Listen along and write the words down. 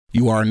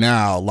You are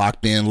now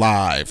locked in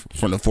live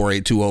from the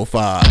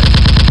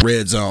 48205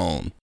 Red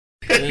Zone.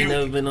 You ain't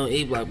never been on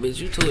E Block, bitch.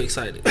 You too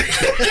excited.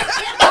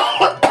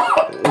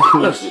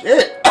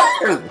 Shit.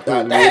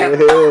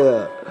 Goddamn.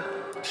 Yeah.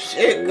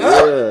 Shit,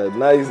 God. Yeah,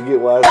 now you get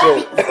why I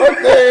said.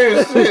 Fuck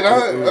that shit.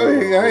 I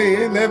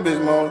ain't in that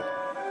bitch, man.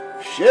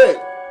 Shit.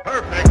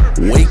 Perfect.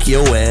 Wake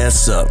your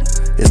ass up.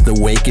 It's the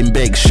Wake and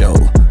Bake Show,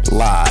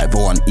 live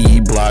on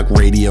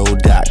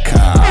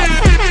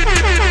eblockradio.com.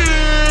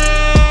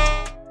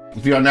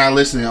 If you are now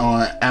listening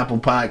on Apple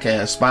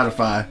Podcasts,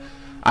 Spotify,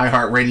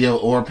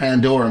 iHeartRadio, or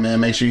Pandora, man,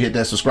 make sure you hit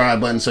that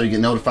subscribe button so you get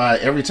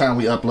notified every time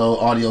we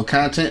upload audio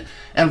content.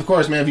 And of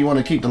course, man, if you want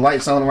to keep the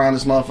lights on around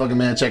this motherfucker,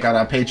 man, check out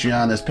our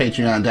Patreon. That's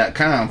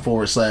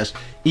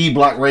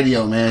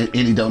patreon.com/eblockradio, man.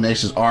 Any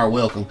donations are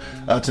welcome.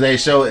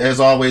 Today's show, as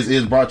always,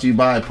 is brought to you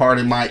by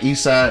Pardon My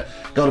Eastside.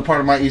 Go to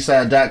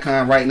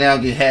pardonmyeastside.com right now.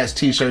 Get hats,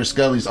 t-shirts,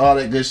 scullies, all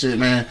that good shit,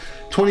 man.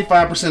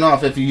 25%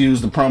 off if you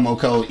use the promo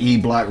code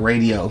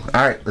eblockradio.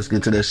 All right, let's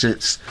get to that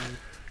shits.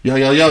 Yo,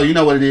 you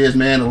know what it is,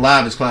 man. The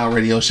livest cloud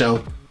radio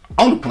show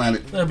on the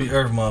planet. That'd be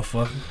Earth,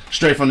 motherfucker.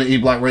 Straight from the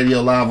E-Block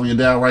Radio live on your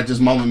dial right this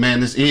moment, man.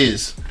 This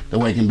is the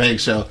Wake and Bake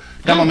Show.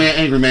 Got my man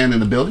Angry Man in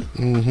the building.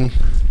 Mm-hmm.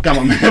 Got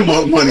my man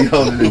More Money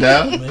holding it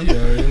down. Man, you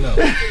already know.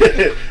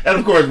 And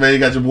of course, man, you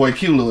got your boy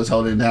Q Lewis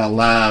holding it down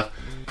live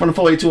from the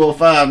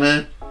 48205,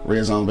 man.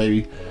 Red Zone,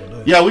 baby.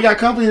 Yo, we got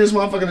company in this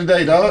motherfucker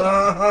today, dog.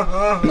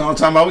 You know what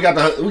I'm talking about?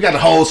 We got the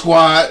whole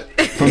squad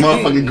from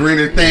motherfucking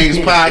Greener Things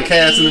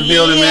podcast in the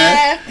building,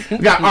 man. We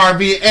got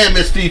RV and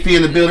Miss Fifi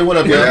in the building. What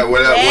up, yo?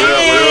 What up?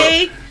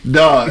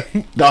 Dog,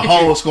 the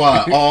whole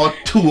squad, all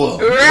two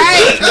of them.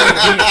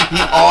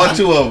 Right. All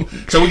two of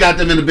them. So we got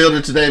them in the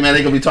building today, man.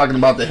 They're going to be talking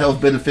about the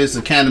health benefits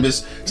of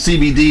cannabis,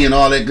 CBD, and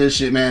all that good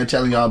shit, man.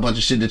 Telling y'all a bunch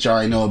of shit that y'all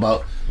already know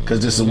about. Because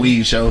this is a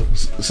weed show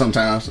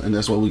sometimes, and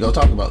that's what we go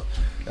talk about.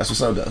 That's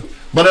what's up, though.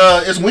 But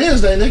it's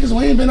Wednesday, niggas.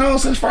 We ain't been on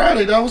since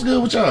Friday, dog. What's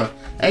good with y'all?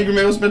 Angry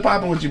Man, what's been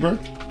popping with you, bro?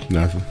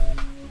 Nothing.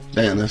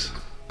 Damn, that's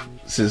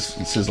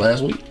since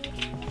last week?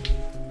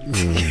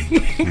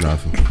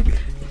 Nothing.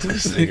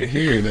 This nigga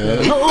here,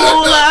 dog. A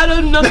whole lot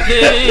of nothing.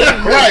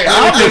 Right,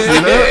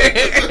 obviously,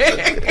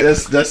 dog.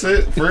 That's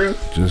it, for real?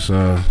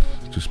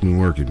 Just been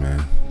working,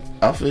 man.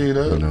 I feel you,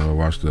 dog. You know, I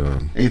watched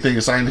Anything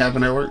exciting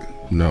happen at work?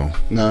 No.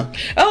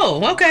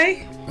 Oh,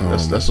 okay.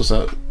 That's what's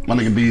up. My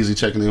nigga Beezy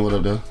checking in. What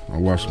up, though? I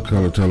watched some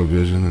color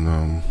television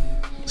and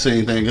See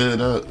anything good,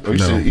 dog? Or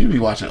No. you be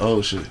watching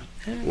old shit.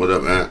 What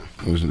up, man?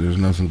 there's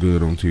nothing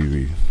good on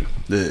TV.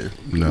 Yeah.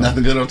 No.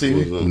 Nothing good on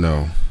TV?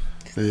 No.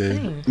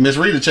 Yeah. Miss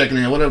Rita checking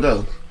in. What up,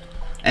 though?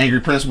 Angry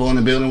principal in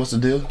the building. What's the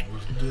deal?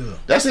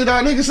 That's it,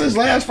 dog. Nigga, since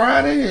last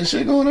Friday and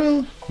shit going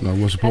on. No,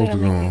 what's supposed to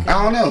go on?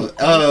 I don't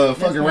know.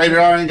 Fucking Rated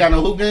R ain't got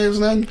no hoop games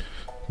or nothing?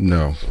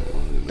 No.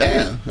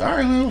 Damn. All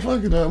right, man.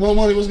 Fuck it, dog. More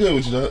money. What's good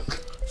with you, dog?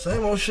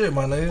 Same old shit,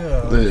 my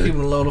nigga. Yeah.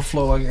 Keeping the low to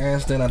flow like an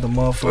ant, stand out the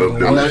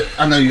motherfucking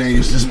I know you ain't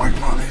used to this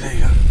microphone. There you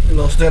go. You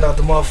know, stand out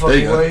the There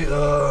you motherfucking go.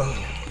 way.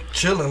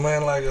 Chilling,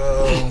 man. Like,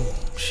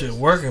 shit,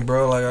 working,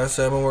 bro. Like I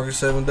said, I've been working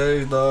 7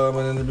 days, dog.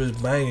 I've been in this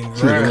bitch banging,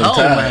 grinding. Oh,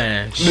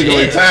 man.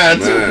 Nigga look tired,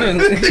 too.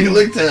 Nigga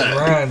look tired.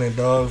 Grinding,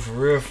 dog, for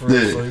real.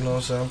 Yeah. So, you know what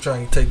I'm saying? I'm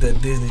trying to take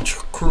that Disney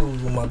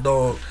cruise with my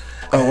dog.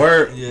 Oh,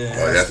 word? Yeah.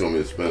 Oh, that's gonna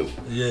be expensive.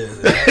 Yeah.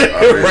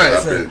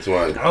 I've been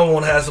twice. I don't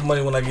want to have some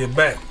money when I get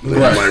back. You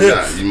might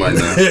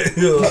not.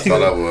 I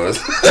thought I was.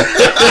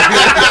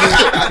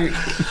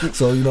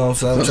 So, you know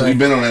what I'm saying? So you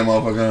been on that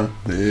motherfucker, huh?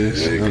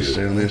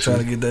 Yeah, I'm trying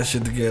to get that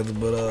shit together.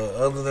 But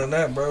other than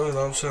that, bro, you know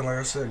what I'm saying? Like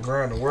I said,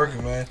 grinding,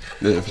 working, man.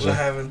 Yeah, for What sure.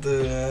 happened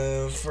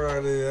to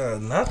Friday?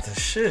 Nothing.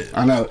 Shit.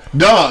 I know.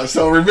 Dog,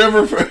 so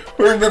remember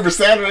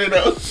Saturday,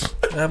 though?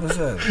 What happened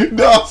Saturday?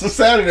 Dog, so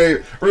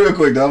Saturday, real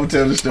quick, dog, I'm gonna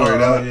tell the story,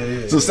 dog. Yeah.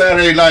 So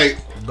Saturday night,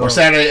 or Dog.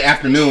 Saturday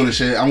afternoon and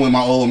shit, I'm with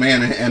my old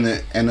man and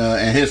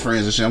his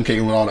friends and shit. I'm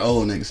kicking with all the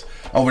old niggas.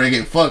 Over there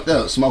getting fucked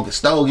up, smoking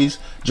stogies,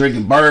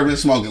 drinking bourbon,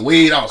 smoking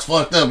weed. I was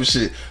fucked up and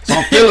shit. So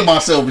I'm feeling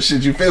myself and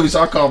shit, you feel me?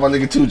 So I called my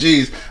nigga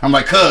 2Gs. I'm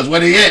like, cuz, where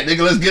they at,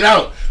 nigga? Let's get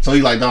out. So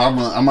he like, dog,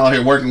 I'm out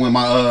here working with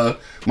my OG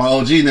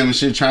and them and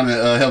shit, trying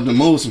to help them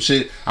move some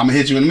shit. I'm gonna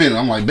hit you in a minute.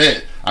 I'm like,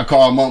 bet. I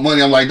call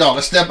Money. I'm like, dog,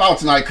 let's step out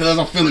tonight, cuz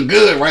I'm feeling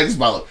good, right? It's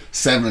about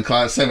 7,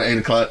 8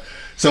 o'clock.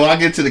 So when I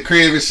get to the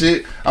crib and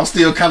shit, I'm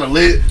still kind of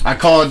lit. I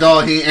call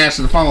dog, he ain't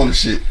answer the phone and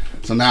shit.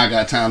 So now I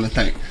got time to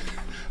think.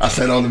 I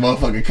sat on the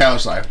motherfucking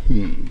couch like,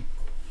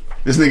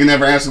 This nigga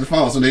never answered the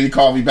phone. So then he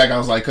called me back. I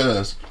was like,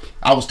 cuz,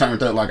 I was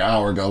turned up like an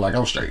hour ago. Like,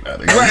 I'm straight now,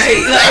 nigga.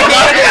 Right.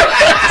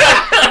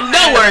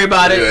 Don't worry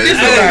about it.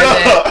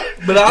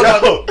 But I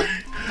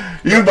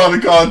You about to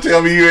call and tell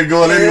me you ain't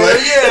going anyway?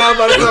 Yeah, I'm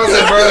about to call and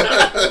say, bro,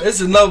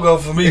 it's a no-go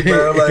for me,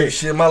 bro. Like,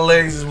 shit, my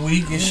legs is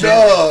weak and shit.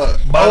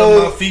 Bottom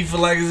of my feet feel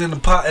like it's in the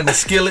pot and the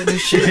skillet and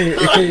shit.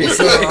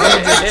 So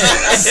I'm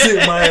just sit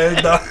my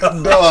ass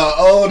down. Dog,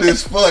 old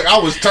as fuck. I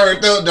was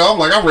turned up, dog. I'm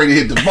like, I'm ready to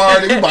hit the bar.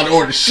 Nigga, about to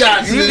order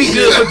shots. You be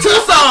good for 2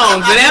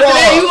 songs, and after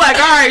that, you like,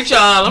 all right,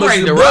 y'all, I'm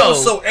ready to roll.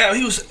 So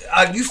he was,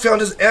 you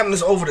found his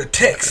ampness over the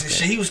text and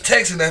shit. He was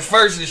texting at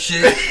first and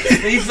shit.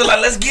 And you feel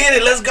like, let's get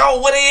it, let's go.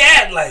 Where they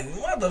at? Like,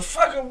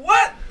 motherfucker,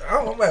 what?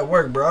 I'm at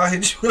work, bro. I'll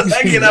hit you when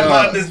I get up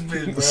out this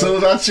bitch, bro. As soon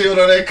as I chilled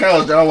on that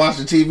couch, I watched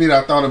the TV and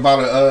I thought about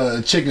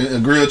a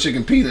grilled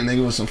chicken pita,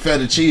 nigga, with some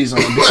feta cheese on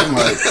it. Bitch, I'm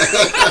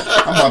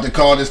like, I'm about to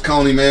call this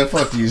Coney, man.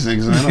 Fuck these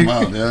niggas, man. I'm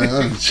out there.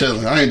 I'm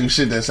chilling. I ain't do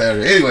shit that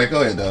Saturday. Anyway,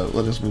 go ahead, dog.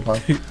 What else we pop?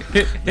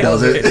 That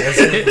was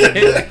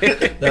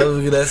it. That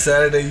was that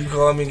Saturday you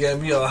called me, got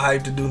me all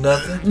hyped to do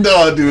nothing.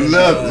 No, do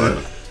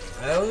nothing.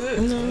 That was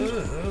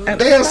it.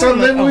 Damn, so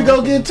maybe we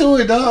go get to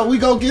it, dog. We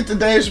go get to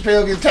Dave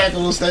Chappelle get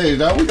tackled on stage,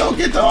 dog. We go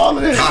get to all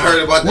of that. I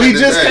heard about that. We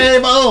just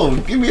came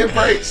on. Give me a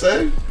break,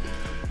 son.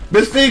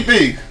 Miss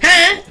Fifi,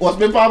 what's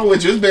been popping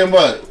with you? It's been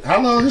what?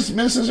 How long has it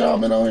been since y'all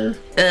been on here?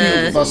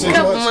 About 6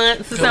 couple months?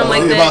 months or something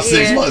like that. About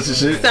 6 months and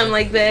shit. Something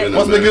like that.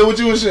 What's been good with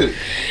you and shit?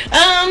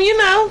 You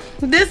know,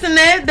 this and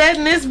that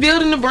and this,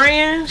 building the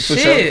brand. For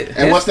Shit. sure.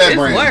 And what's that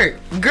brand? Work.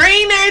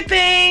 Greener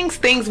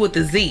things with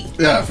the Z.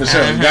 Yeah, for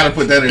sure. You gotta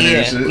put that in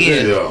there. Shit.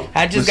 Yeah.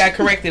 I just got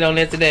corrected on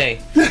that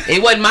today.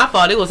 It wasn't my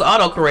fault. It was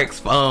autocorrect's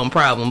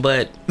problem,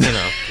 but you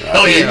know.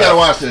 Oh yeah, you gotta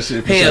watch that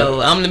shit.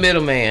 Hell, I'm the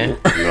middleman.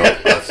 No,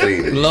 I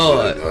seen it.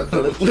 Lord.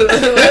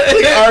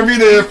 RB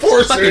the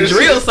enforcer. Fucking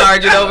drill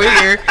sergeant over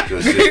here.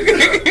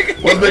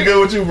 What's been good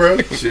with you, bro?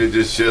 Shit,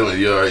 just chilling.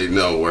 You already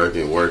know,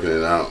 working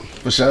it out.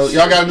 For sure.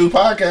 Y'all got a new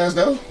podcast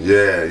though?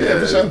 Yeah,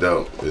 for it's sure.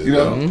 dope. It's You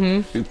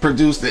know, dope.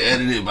 produced and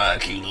edited by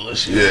Kilo and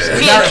shit. Yeah.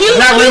 Not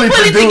really put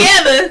it produced.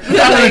 together.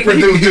 Not really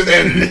produced, just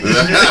edited.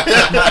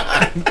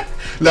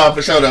 No,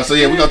 for sure though. So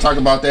yeah, we're gonna talk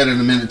about that in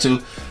a minute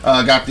too.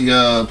 Got the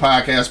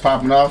podcast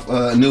popping off.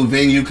 New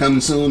venue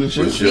coming soon and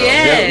shit. For sure.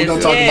 Yeah, we're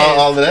gonna talk about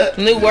all of that.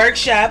 New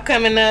workshop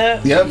coming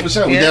up. Yeah, for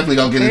sure. We definitely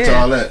gonna get into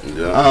all that.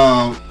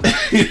 Yeah.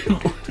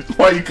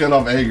 Why you cut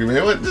off angry,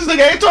 man? This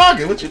nigga ain't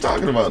talking. What you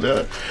talking about,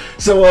 dog?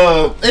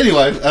 So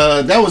anyway,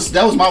 that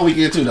was my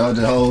weekend too, though.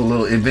 The whole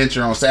little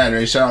adventure on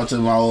Saturday. Shout out to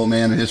my old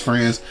man and his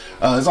friends.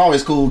 It's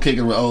always cool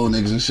kicking with old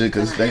niggas and shit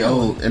because they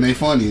old and they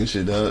funny and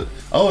shit, dog.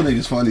 Old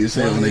niggas funny as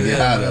hell when they get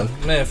high though.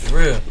 Man, for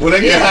real. When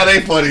they get high,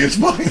 they funny as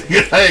fuck.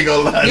 I ain't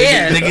gonna lie.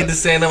 Yeah. They get to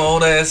saying them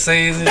old ass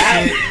sayings and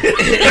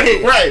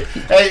shit. Right.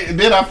 Hey,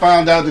 then I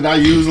found out that I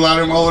use a lot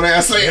of them old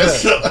ass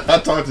sayings. So I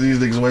talk to these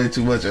niggas way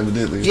too much,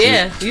 evidently.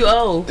 Yeah, you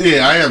old.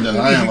 Yeah, I am though.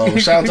 I am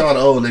old. Shout out to all the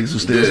old niggas who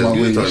still smoke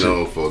weed. Talking to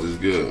old folks is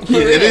good.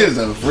 Yeah, it is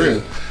though, for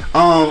real.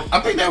 I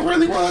think that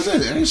really was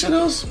it. Ain't shit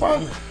else.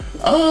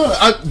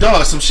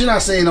 Dog, some shit I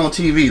seen on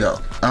TV though.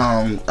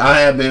 I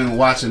have been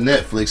watching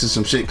Netflix and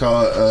some shit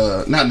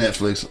called not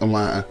Netflix. I'm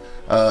lying.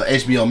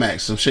 HBO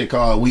Max, some shit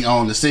called We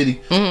Own the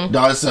City. Mm-hmm.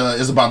 Dog,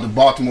 it's about the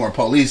Baltimore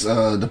Police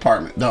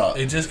Department. Dog,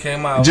 it just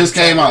came out.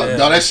 Yeah.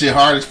 Dog, that shit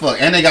hard as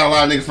fuck. And they got a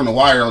lot of niggas from The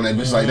Wire on that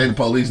bitch. Like they the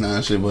police now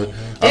and shit. But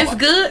it's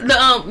good.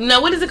 No,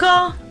 what is it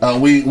called?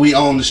 We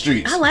Own the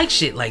Streets. I like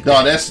shit like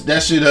Dog, that.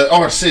 that shit.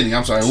 Or City.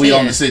 I'm sorry. We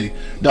Own the City.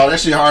 Dog, that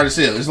shit hard as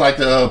hell. It's like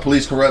the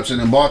police corruption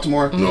in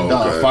Baltimore. Mm-hmm.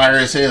 Dog, Okay. fire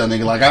as hell,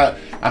 nigga. Like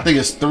I think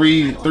it's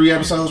three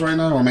episodes right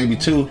now, or maybe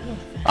 2.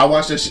 I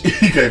watched that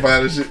shit. You can't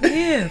find that shit.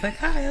 Yeah, like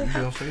hi. You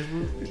on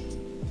Facebook?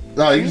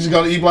 No, you can just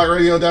go to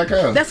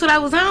eblockradio.com. That's what I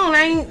was on.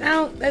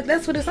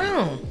 That's what it's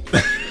on.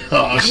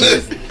 Oh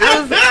shit.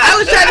 I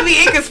was trying to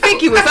be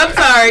inconspicuous. I'm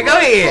sorry. Go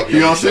ahead. You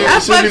know what I'm saying? I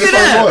It should be fucked the it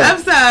first up. one.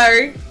 I'm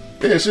sorry.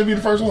 Yeah, it should be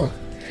the first one.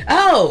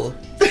 Oh.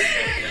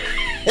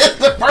 It's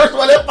the first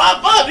one that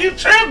pop up. You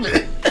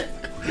tripping?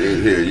 You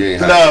ain't here. You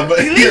ain't high. Nah, but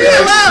Leave me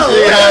alone.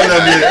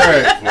 Yeah,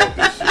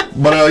 right.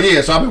 But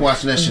yeah, so I've been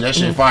watching that shit. That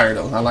shit fire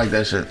though. I like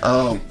that shit.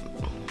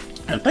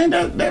 I think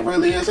that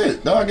really is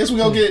it. Though I guess we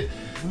gonna get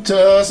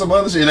to some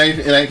other shit.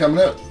 It ain't coming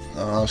up.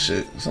 Oh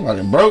shit!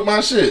 Somebody broke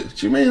my shit.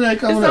 What you mean it ain't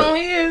coming It's up? on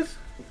his.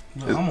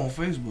 No, I'm on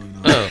Facebook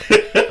though.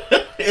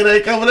 It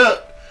ain't coming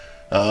up.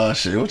 Oh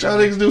shit! What y'all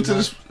niggas do to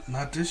this?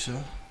 Not this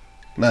show.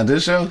 Not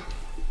this show.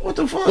 What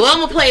the fuck? Well,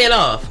 I'm gonna play it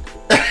off.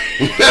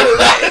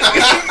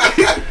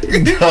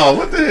 Oh,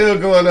 what the hell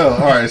going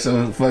on? All right,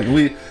 so fuck,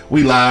 we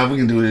live. We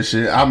can do this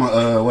shit. I'm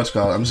what's it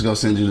called? I'm just gonna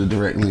send you the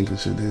direct link and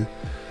shit. Then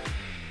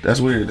that's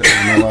weird. Though.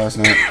 My last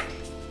night.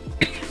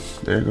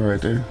 There you go,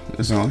 right there.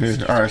 It's on here.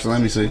 All right, so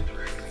let me see.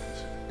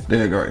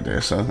 There you go, right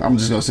there. So I'm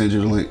just gonna send you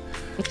the link.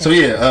 Okay. So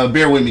yeah,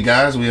 bear with me,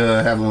 guys. We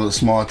having a little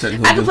small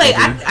technical. I can play.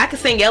 I can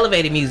sing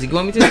elevated music. You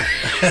want me to?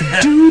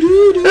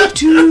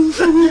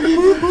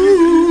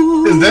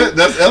 Is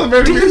that's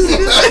elevator music?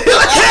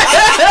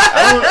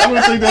 I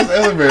don't think that's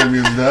elevator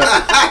music, though.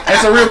 Hey,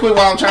 so real quick,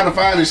 while I'm trying to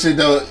find this shit,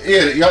 though,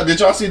 yeah, did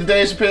y'all see the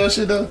Dave Chappelle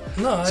shit, though?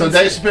 No. So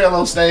Dave Chappelle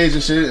on stage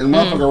and shit, and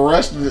motherfucker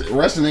rushed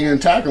the nigga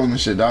and tackled him and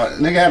shit, dog.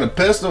 Nigga had a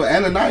pistol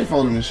and a knife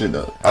on him and shit,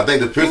 though. I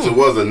think the pistol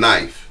was a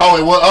knife. Oh,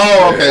 it was.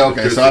 Oh,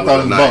 okay. So I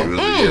thought it was both.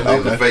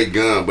 It was a fake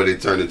gun, but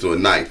it turned into a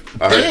knife.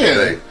 I heard Damn. you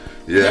say.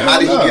 Yeah, how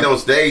did he get on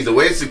stage?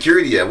 Where's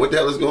security at? What the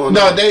hell is going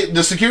on? No,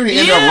 the security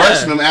ended up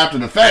rushing him after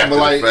the fact, but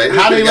like,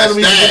 how they let him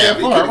even get that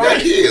far? He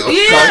got killed.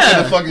 He could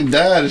have fucking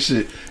died and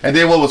shit. And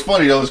then what was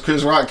funny though was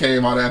Chris Rock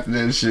came out after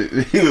that and shit.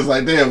 He was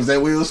like, "Damn, was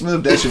that Will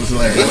Smith?" That shit was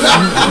hilarious.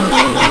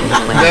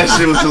 That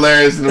shit was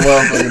hilarious to the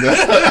motherfucker.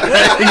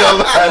 You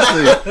gonna lie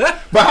to you.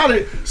 But how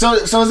did so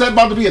is that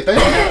about to be a thing?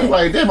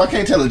 Like, damn, I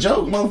can't tell a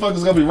joke.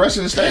 Motherfuckers gonna be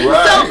rushing the stage.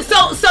 Right.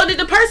 So did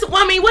the person?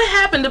 Well, I mean, what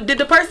happened? Did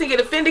the person get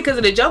offended because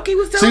of the joke he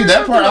was telling? See,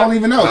 that part I don't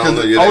even know.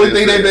 Because the only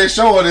thing they've been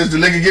showing is the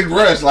nigga getting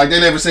rushed. Like, they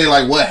never say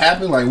like what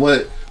happened, like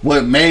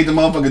what made the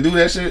motherfucker do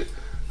that shit.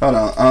 Hold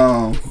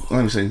on,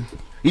 let me see.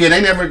 Yeah,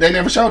 they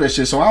never showed that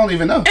shit, so I don't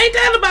even know. Ain't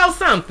that about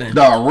something?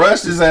 Dog,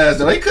 rushed his ass.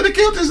 They could have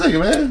killed this nigga,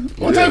 man.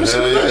 What type of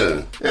shit was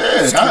that?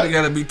 Yeah,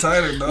 gotta be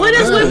tighter, dog. What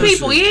is with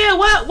people? Shit. Yeah,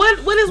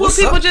 what is with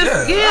people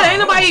just? Yeah, ain't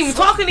nobody even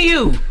talking to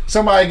you.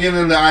 Somebody giving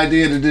them the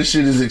idea that this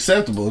shit is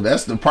acceptable.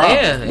 That's the problem.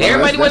 Yeah,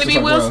 everybody want to be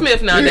Will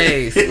Smith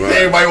nowadays.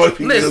 Everybody want to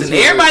be Will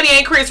Smith. Everybody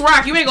ain't Chris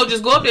Rock. You ain't gonna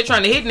just go up there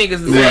trying to hit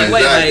niggas the same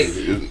way. Like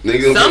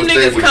some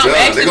niggas come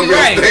actually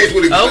right.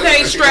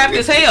 Okay, strapped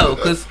as hell.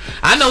 Cause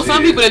I know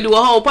some people that do a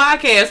whole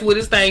podcast with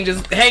this thing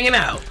just hanging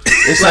out.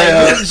 It's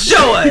like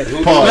showing.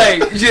 Pause.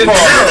 Like just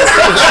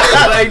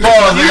like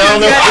pause. You don't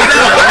know.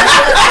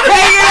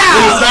 Hanging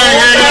out.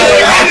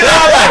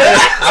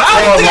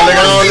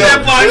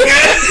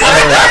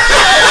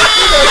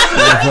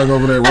 Motherfucker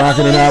over there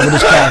rocking it out with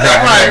his cock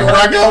out. Right,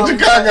 rocking out your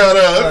cock out.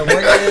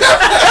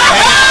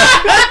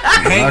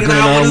 Hanging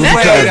out with his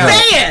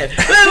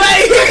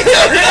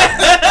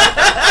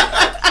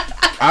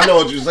I know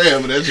what you're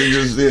saying, but that shit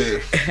just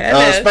did.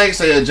 Spank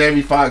said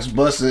Jamie Foxx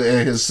busted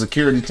and his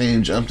security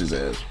team jumped his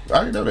ass. I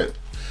didn't know that.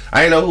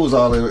 I didn't know who was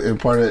all in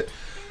part of it.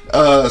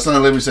 Son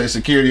of Liberty say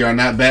security are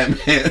not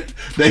Batman.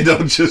 They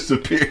don't just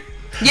appear.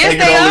 Yes, they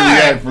can only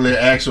react for their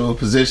actual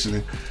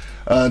positioning.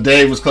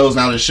 Dave was closing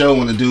out his show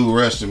when the dude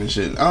rushed him and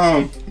shit.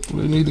 Like,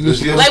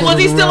 was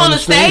he still on the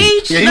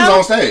stage? Yeah, he was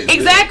on stage.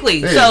 Exactly.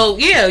 Yeah. So,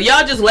 yeah,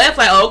 y'all just left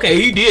like, oh, okay,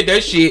 he did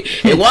that shit.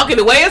 And walking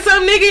away or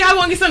something, nigga? Y'all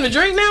want to get something to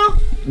drink now?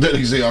 Then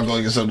he said, y'all going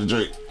to get something to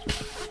drink.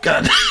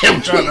 God damn,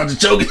 I'm trying not to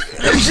choke it.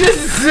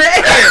 Just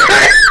saying.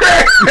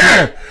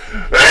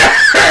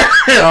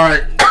 All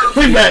right.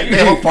 We back.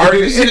 Damn, a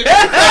party and shit.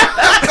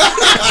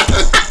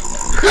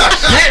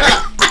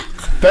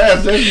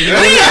 Pass that shit.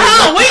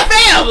 We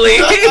family.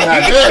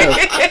 God damn.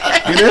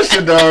 Get that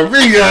shit dog. Me,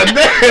 god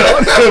damn.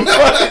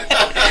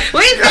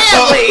 We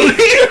family.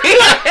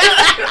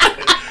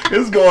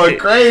 It's going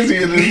crazy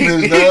in this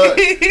bitch,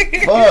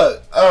 dog.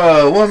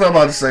 Fuck. What was I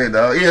about to say,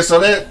 dog? Yeah, so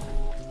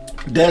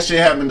that shit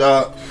happened,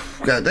 dog.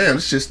 God damn,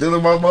 this shit still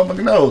in my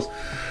motherfucking nose.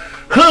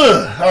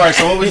 Alright,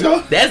 so what we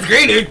go? That's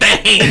greater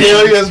things.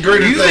 Hell yeah, it's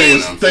greater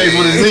things. Things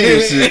with a Z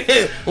and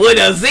shit. With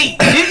a Z.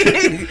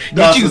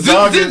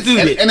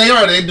 And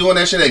they doing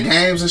that shit at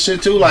games and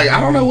shit too. Like, I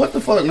don't know what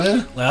the fuck,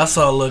 man. Like, I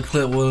saw a little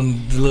clip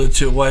when the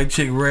little white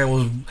chick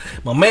ran.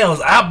 My man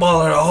was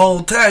eyeballing her the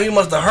whole time. He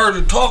must have heard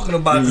her talking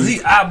about it, because he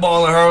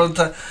eyeballing her all the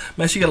time.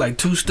 Man, she got like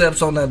 2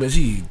 steps on that, but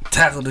she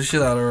tackled the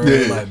shit out of her.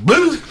 Yeah. Like,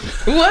 boo.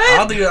 What?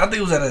 I think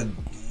it was at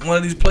one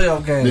of these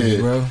playoff games,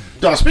 bro.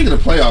 Dog, speaking of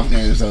playoff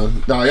games, though,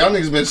 dog, y'all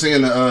niggas been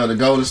seeing the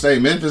Golden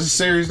State Memphis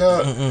series,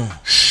 dog.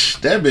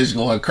 That bitch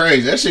going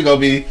crazy. That's gonna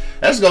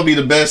be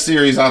the best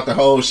series out the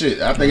whole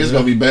shit. I think it's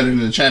gonna be better than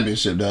the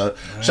championship, dog.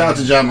 Shout out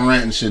to John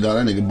Morant and shit, dog.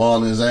 That nigga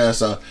balling his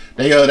ass off.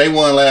 They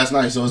won last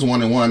night, so it's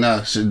 1-1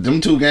 now. Shit,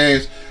 them 2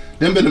 games,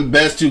 them been the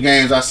best 2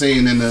 games I've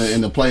seen in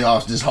the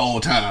playoffs this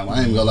whole time. I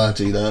ain't even gonna lie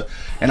to you, dog.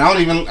 And I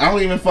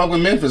don't even fuck with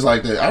Memphis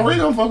like that. I really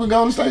don't fuck with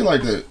Golden State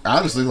like that.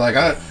 Honestly, like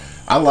I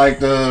liked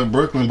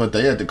Brooklyn, but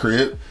they at the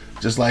crib.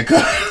 Just like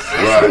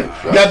right.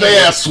 Got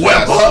their ass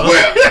swept up.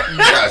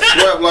 Got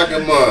swept like a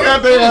mug.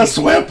 Got their ass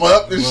swept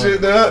up and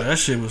shit, dog. That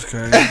shit was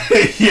crazy.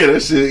 Yeah,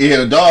 that shit.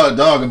 Yeah,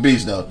 dog a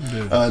beast though.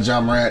 Yeah.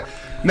 John Morant.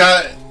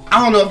 Now,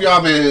 I don't know if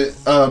y'all been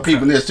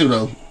peeping this too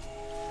though.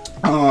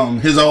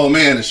 His old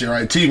man and shit,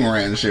 right? T.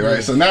 Morant and shit,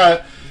 right? So now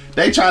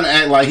they trying to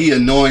act like he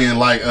annoying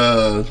like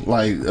the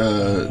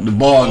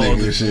ball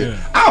nigga and shit.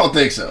 Yeah. I don't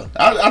think so.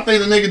 I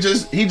think the nigga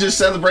just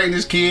celebrating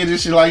his kid and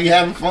shit, like he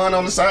having fun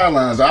on the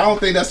sidelines. I don't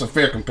think that's a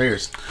fair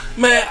comparison.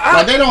 Man,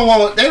 like they don't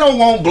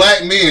want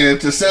black men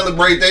to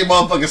celebrate their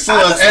motherfucking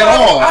sons at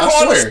all. I don't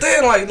swear.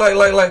 understand.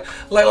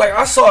 Like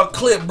I saw a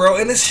clip, bro,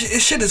 and this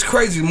shit is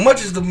crazy.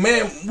 Much as the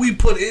man we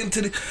put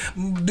into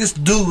this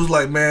dude was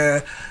like,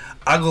 man,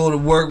 I go to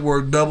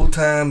work double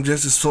time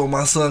just so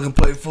my son can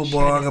play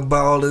football. I can buy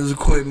all his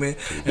equipment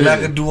and I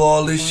can do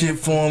all this shit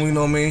for him, you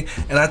know what I mean?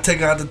 And I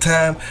take out the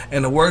time.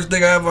 And the worst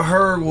thing I ever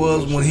heard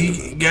was when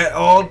he got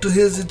all to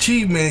his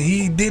achievement,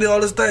 he did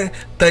all this thing.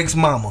 Thanks,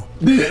 mama.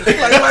 like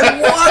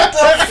what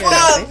the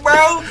fuck,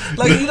 bro?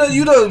 Like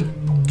you done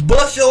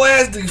bust your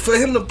ass for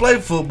him to play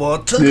football.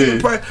 Took him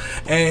to play,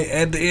 and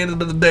at the end of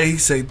the day, he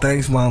say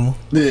thanks, mama.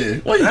 Yeah,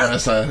 well,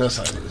 that's how it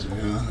is,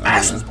 man.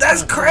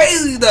 That's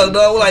crazy though,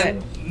 dog. Like.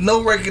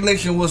 No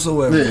recognition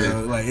whatsoever. Yeah.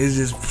 Like it's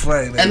just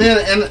funny. And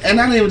then and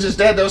not even just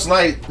that though. It's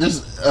like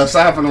just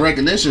aside from the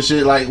recognition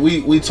shit, like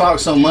we talk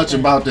so much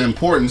about the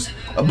importance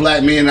of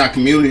black men in our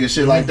community and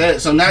shit like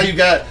that. So now you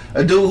got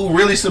a dude who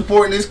really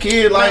supporting this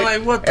kid,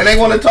 like what and they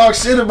want to talk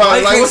shit about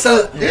it. Like,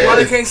 why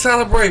they can't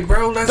celebrate,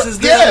 bro? That's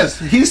his yes,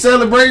 he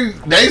celebrating.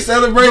 They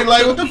celebrate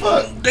like what the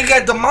fuck? They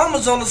got the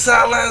mamas on the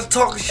sidelines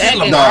talking shit,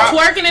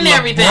 twerking and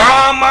everything.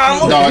 LeBron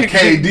mama, dog,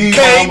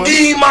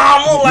 KD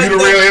mama, like you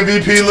the real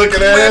MVP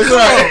looking ass,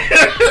 right?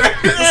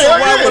 So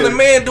why when a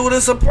man do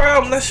this a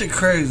problem? That shit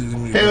crazy to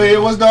me. Hell yeah,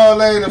 what's dog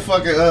name? The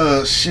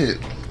fucking shit.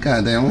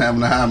 God damn, I'm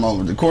having a high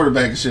moment. The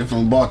quarterback and shit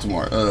from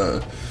Baltimore.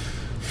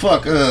 Lamar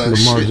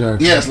Jackson.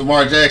 Yes,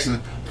 Lamar Jackson.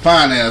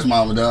 Fine ass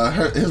mama, dog.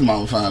 His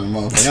mama fine as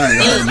motherfucker. I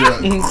ain't gonna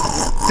hold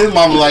you. His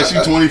mama like she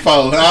 24.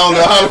 I don't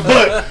know how the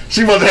fuck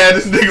she must have had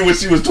this nigga when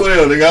she was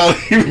 12. Nigga, I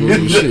don't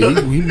even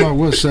shit, he about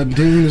what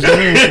 17 years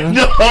old?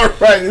 No,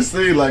 right. It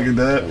seems like it,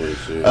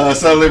 dog.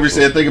 Son Liberty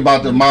said, think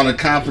about the amount of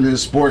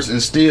confidence sports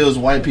instills.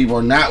 White people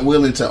are not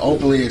willing to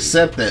openly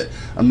accept that.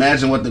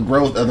 Imagine what the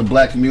growth of the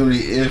black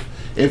community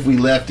if we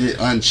left it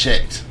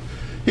unchecked.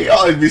 He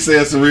always be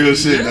saying some real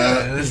shit,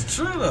 dog. It's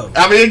true though.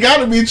 I mean, it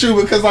gotta be true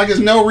because like,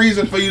 there's no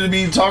reason for you to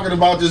be talking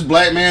about this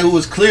black man who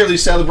was clearly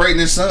celebrating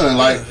his son,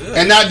 like,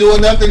 and not doing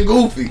nothing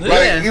goofy.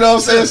 Like, you know what I'm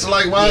saying? So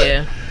like,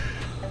 why?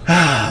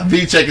 Yeah.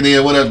 Be checking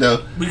in. What up,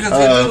 though? Because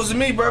it was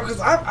me, bro. Because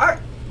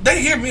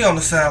they hear me on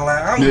the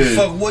sideline. I don't give a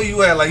fuck where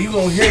you at. Like, you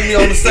gonna hear me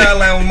on the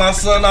sideline with my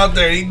son out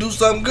there. He do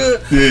something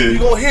good. Yeah. You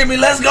gonna hear me?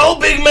 Let's go,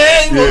 big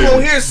man. You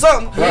gonna hear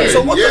something. Right.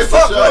 So what the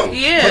fuck? Sure. Like,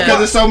 because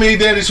there's so many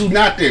daddies who's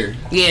not there.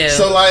 Yeah.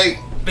 So like.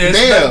 They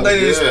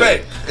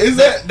expect. Is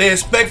that they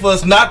expect for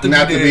us not to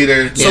be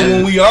there? So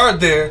when we are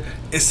there,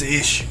 it's an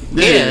issue.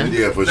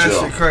 Yeah, for that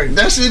sure. Shit crazy.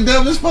 That shit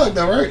dumb as fuck,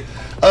 though, right?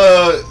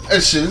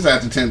 Shit, it's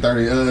after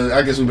 10:30.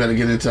 I guess we better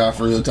get into our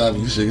real topic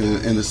and shit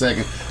in a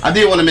second. I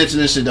did want to mention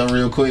this shit though,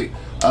 real quick,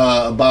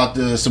 about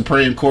the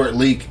Supreme Court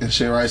leak and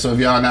shit, right? So if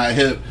y'all not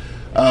hip.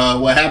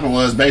 What happened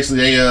was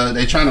basically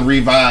they trying to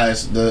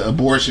revise the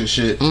abortion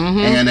shit,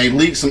 and they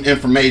leaked some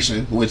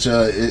information which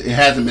it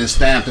hasn't been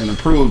stamped and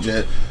approved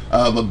yet.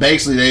 But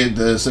basically,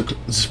 the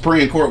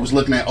Supreme Court was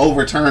looking at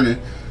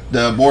overturning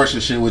the abortion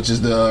shit, which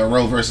is the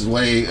Roe versus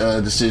Wade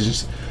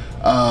decisions.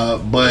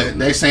 But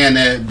they saying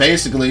that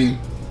basically, you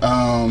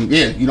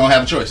don't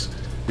have a choice.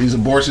 These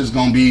abortions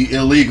gonna be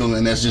illegal,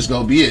 and that's just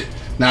gonna be it.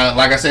 Now,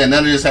 like I said,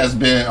 none of this has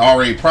been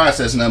already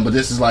processed, but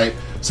this is like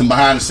some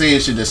behind the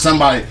scenes shit that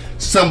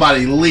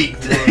somebody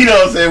leaked. You know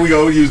what I'm saying? We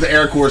gonna use the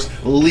air quotes,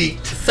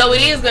 leaked. So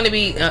it is gonna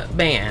be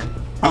banned.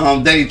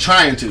 They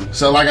trying to.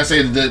 So like I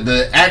said,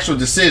 the actual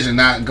decision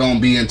not gonna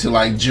be until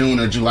like June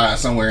or July,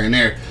 somewhere in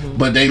there.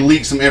 But they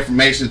leaked some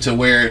information to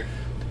where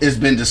it's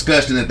been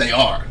discussion that they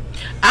are.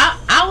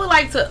 I would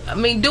like to. I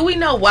mean, do we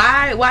know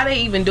why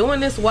they even doing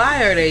this?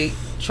 Why are they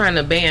trying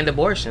to ban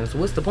abortions?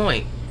 What's the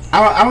point?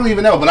 I don't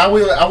even know, but I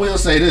will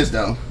say this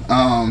though.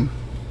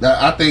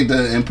 I think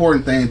the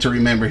important thing to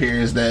remember here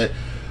is that,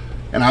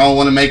 and I don't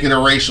want to make it a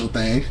racial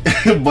thing,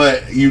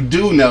 but you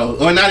do know,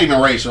 or not even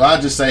racial,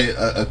 I'll just say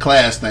a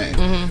class thing.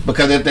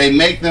 Because if they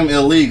make them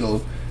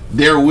illegal,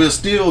 there will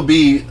still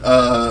be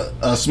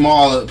a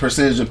small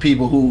percentage of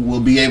people who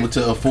will be able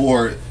to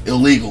afford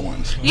illegal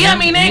ones. Yeah, I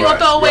mean, they ain't going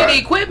to throw away the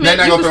equipment. They're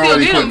not going to throw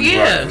away the equipment.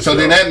 Yeah. So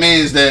then that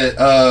means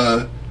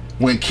that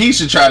when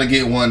Keisha try to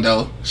get one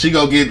though, she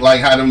go get like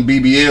how them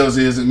BBLs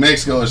is in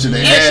Mexico and shit.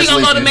 She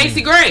gonna go to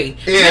Macy Gray.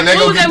 Yeah,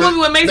 what was that movie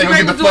when Macy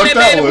Gray was doing that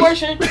bad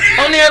abortion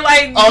on there?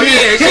 Like,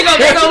 she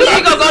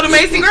gonna go to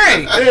Macy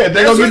Gray. Yeah,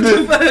 they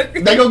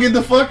gonna get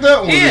the fucked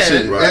up ones and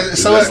shit. Right, and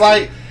so it's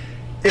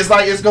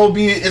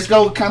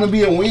gonna kind of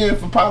be a win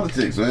for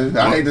politics, man.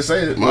 I hate to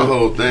say it. My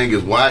whole thing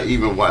is why. I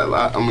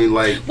mean,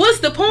 like, what's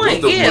the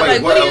point?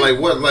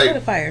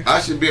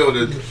 I should be able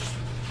to.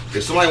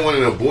 If somebody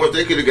wanted an abort,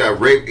 they could have got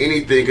raped,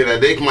 anything. Cause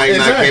they might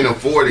not can't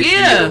afford a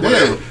kid or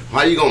whatever.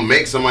 How you gonna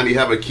make somebody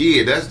have a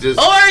kid? That's just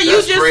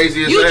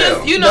crazy as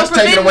hell. That's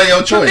taking away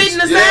your choice. Forbidding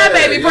the side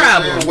baby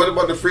problem. What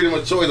about the freedom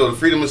of choice or the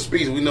freedom of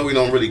speech? We know we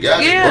don't really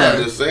got it. But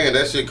I'm just saying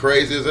that shit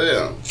crazy as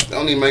hell. That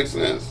don't even make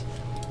sense.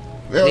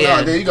 Hell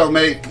no, then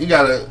you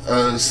got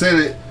a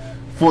Senate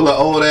full of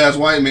old ass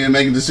white men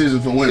making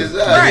decisions for women.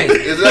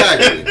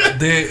 Exactly.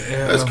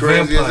 That's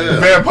crazy as hell.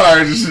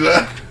 Vampires and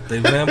shit. They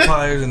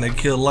vampires and they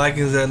kill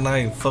lichens at night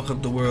and fuck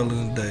up the world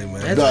in the day,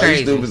 man. That's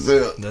crazy.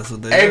 That's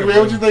what they do. Hey, man,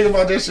 what you think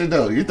about that shit,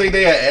 though? You think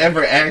they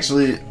ever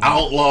actually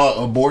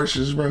outlaw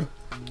abortions, bro?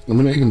 I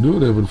mean, they can do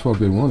whatever the fuck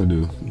they want to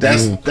do.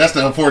 That's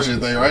the unfortunate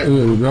thing, right?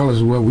 Yeah,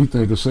 regardless of what we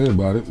think or say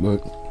about it,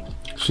 but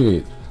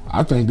shit,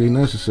 I think they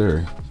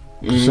necessary.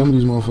 Some of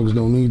these motherfuckers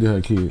don't need to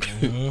have kids.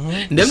 Some of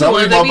these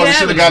motherfuckers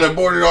should have got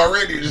aborted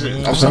already.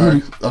 I'm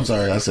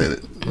sorry, I said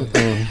it.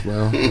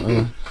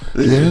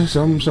 Yeah,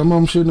 some of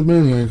them shouldn't have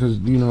been here because,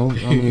 you know,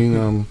 I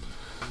mean,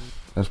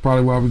 that's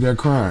probably why we got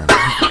crime.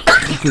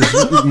 Because,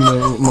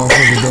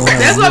 motherfuckers don't have.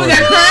 That's why we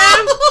got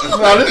crime?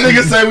 No, this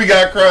nigga say we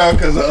got crime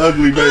because of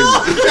ugly babies.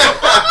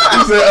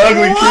 He said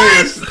ugly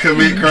kids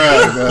commit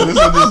crime, man. This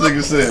is what this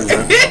nigga said,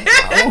 man.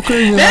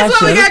 Okay,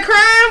 that's why we got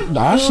crime.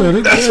 I said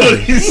it. That's what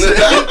he said.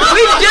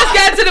 We just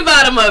got to the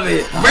bottom of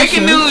it.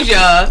 Breaking news,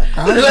 y'all.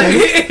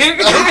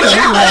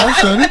 I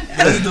said it.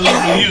 Let's do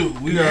it for you.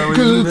 We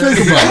Because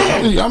think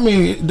about it.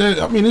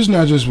 I mean, it's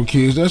not just for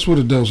kids. That's for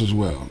adults as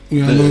well.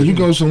 You know what I mean? You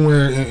go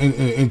somewhere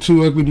and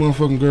two ugly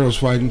motherfucking girls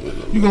fighting,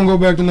 you gonna go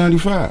back to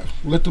 95.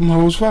 Let them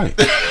hoes fight.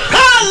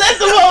 Let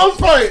them hoes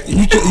fight.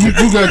 You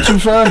got two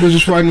fine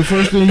bitches fighting. The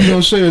first thing you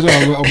gonna say is,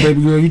 "Oh,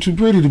 baby girl, you too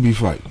pretty to be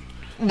fighting."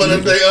 But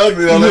if they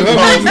ugly, they'll let them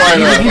hoes fight.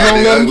 You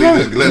gonna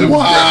let them fight?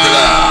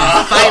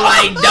 Wow. Fight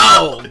like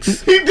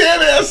dogs. He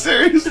dead ass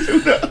serious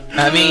too.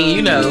 I mean,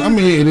 you know. I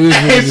mean, it is.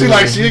 And she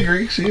like she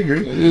agree. She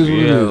agree. It is what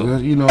it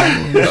is. You know.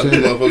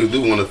 Motherfuckers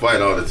do want to fight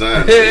all the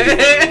time.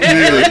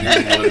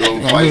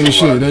 I mean,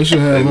 shit. They should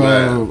have.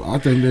 I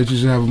think they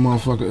should have a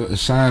motherfucker a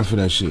sign for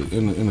that shit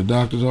in the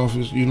doctor's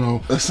office. You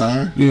know, a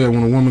sign. Yeah,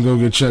 when a woman go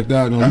get checked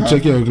out, you know, you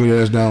take your ugly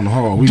ass down the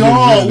hall. We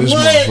Dog, this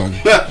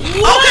motherfucker.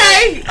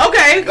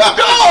 Okay.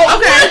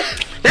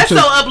 That's so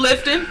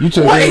uplifting. You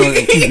take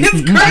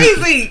it's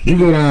crazy. You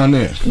go down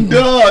there.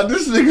 Dog,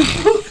 this nigga.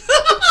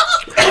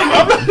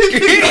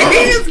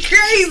 It's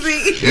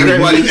crazy.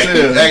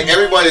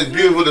 Everybody's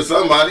beautiful to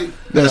somebody.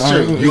 That's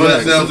true. You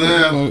understand what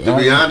I'm saying? To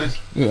be honest.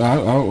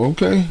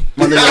 Okay.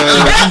 My nigga.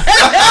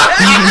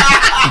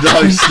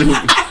 Dog, you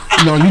stupid.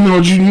 No, you know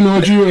what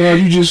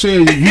you just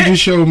said. You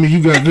just showed me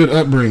you got good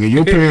upbringing.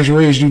 Your parents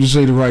raised you to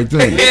say the right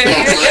thing.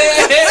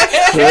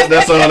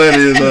 That's all that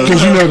is.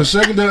 Because you know the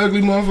second that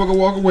ugly motherfucker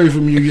walk away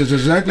from you, it's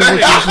exactly what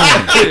you're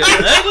saying.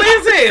 Ugly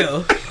as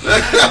hell.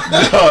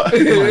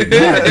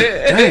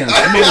 Damn.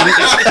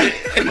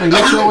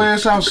 Let your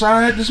ass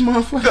outside, this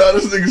motherfucker. No,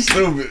 this nigga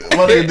stupid.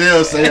 My nigga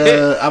Dale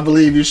say, I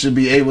believe you should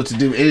be able to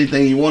do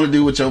anything you want to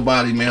do with your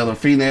body, male or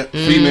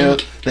female.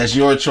 That's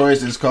your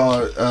choice. It's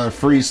called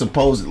free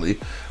supposedly.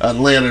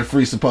 Land of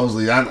free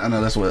supposedly. I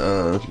know that's what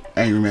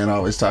Angry Man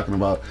always talking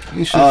about.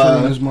 You should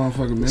find this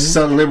motherfucker, man.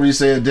 Southern Liberty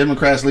said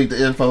Democrats leaked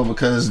the info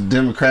because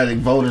Democratic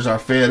voters are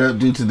fed up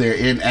due to their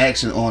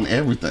inaction on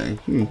everything.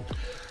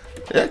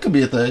 That could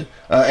be a thing.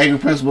 Angry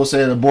Principal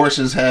said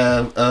abortions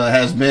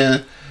has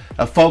been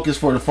a focus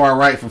for the far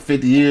right for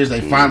 50 years. They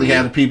finally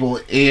had the people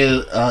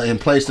in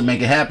place to make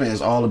it happen.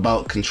 It's all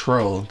about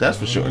control. That's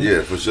for sure.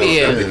 Yeah, for sure.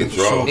 Yeah. Definitely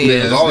control.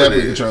 Yeah, it's all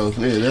definitely control.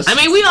 Yeah, I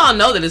mean, we all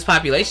know that it's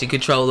population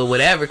control or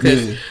whatever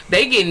because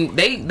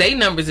they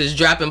numbers is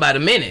dropping by the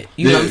minute.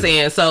 You know what I'm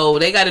saying? So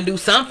they got to do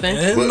something.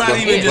 But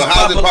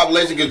how's it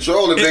population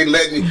control if they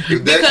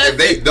if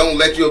they don't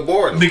let you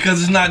abort them? Because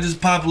it's not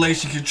just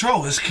population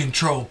control; it's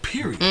control.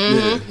 Period.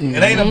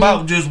 It ain't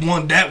about just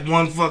that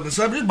one fucking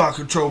subject. It's about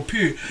control.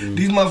 Period.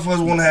 These motherfuckers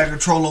want to have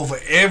control over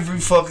every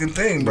fucking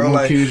thing, bro.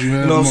 Like, kids you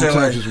have, know what I'm saying?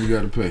 Taxes we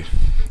gotta pay.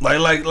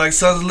 Like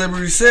Sons of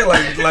Liberty said,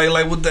 like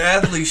with the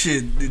athlete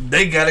shit,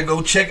 they gotta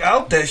go check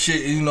out that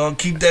shit, you know, and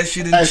keep that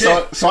shit in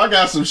check. So I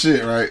got some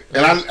shit, right?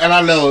 And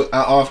I know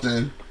I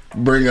often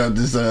bring up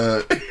this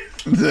the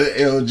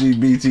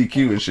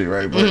LGBTQ and shit,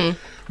 right?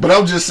 But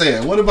I'm just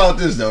saying, what about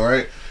this though,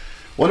 right?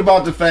 What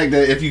about the fact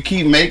that if you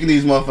keep making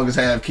these motherfuckers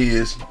have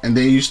kids and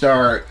then you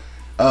start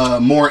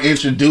more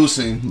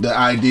introducing the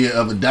idea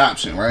of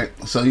adoption, right?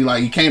 So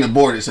you can't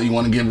abort it, so you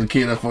want to give the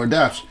kid up for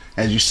adoption.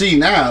 As you see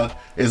now,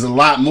 is a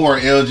lot more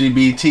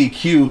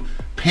LGBTQ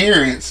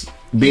parents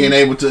being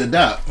able to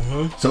adopt.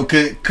 So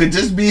could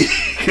this be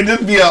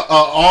a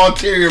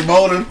ulterior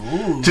motive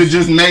to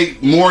just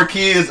make more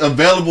kids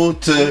available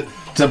to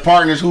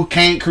partners who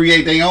can't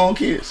create their own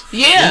kids?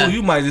 Yeah. Ooh,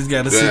 you might just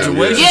got a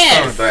situation.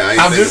 Yes.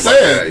 I'm just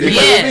saying. You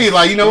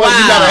know, you know what?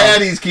 You gotta have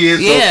these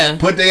kids. So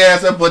put their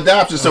ass up for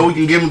adoption so we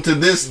can give them to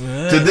this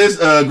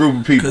group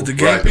of people. Because the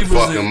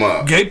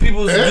gay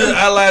people is good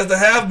allies to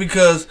have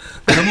because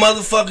the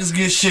motherfuckers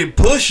get shit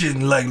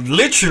pushing, like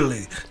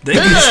literally. They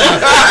get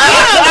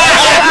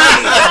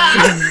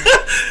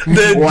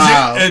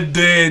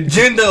the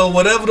agenda or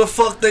whatever the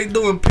fuck they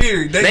doing.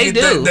 Period. They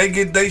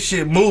get they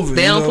shit moving.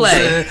 They don't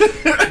play.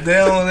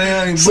 They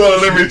ain't.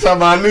 So every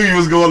time I knew you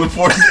was going to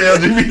force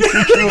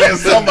LGBTQ and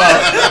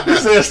somehow you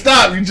said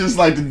stop. You just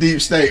like the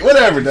deep state,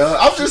 whatever, dog.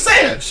 I'm just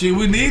saying. Shit,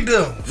 we need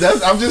them.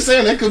 I'm just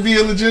saying that could be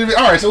a legitimate.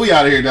 All right, so we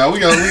out of here, dog. We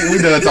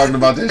done talking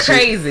about that.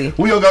 Crazy. Shit.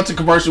 We gonna go to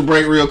commercial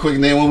break real quick,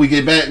 and then when we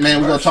get back,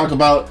 man, we're gonna talk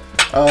about.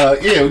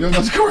 We're gonna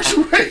go to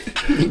commercial break.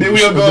 Then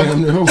we're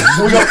gonna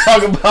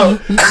talk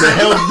about the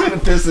health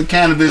benefits of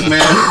cannabis,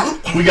 man.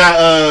 We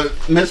got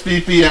Miss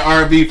Fifi and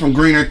RB from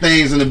Greener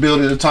Things in the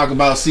building to talk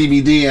about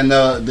CBD and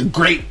the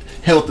great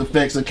health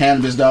effects of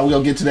cannabis, dog. We're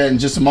gonna get to that in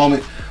just a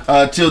moment.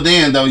 Till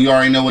then, though, you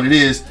already know what it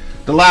is.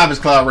 The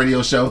Livest Cloud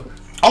Radio Show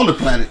on the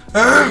planet.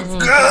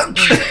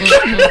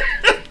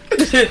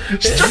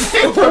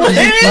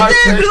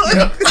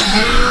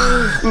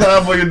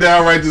 Live for you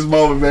down right this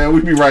moment, man.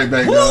 We be right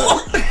back,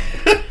 dog.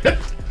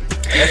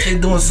 That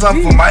shit doing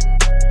something for my.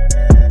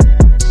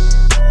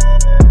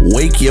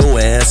 Wake your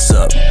ass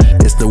up.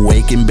 It's the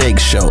Wake and Bake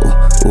Show,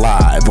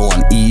 live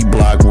on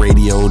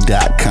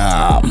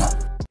eblockradio.com.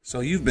 So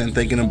you've been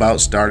thinking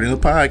about starting a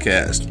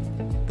podcast,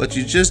 but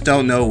you just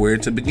don't know where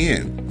to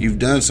begin. You've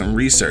done some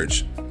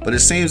research, but it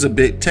seems a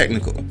bit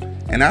technical.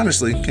 and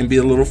honestly can be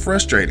a little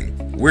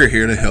frustrating. We're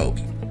here to help.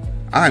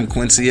 I'm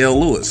Quincy L.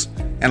 Lewis,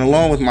 and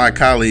along with my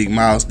colleague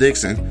Miles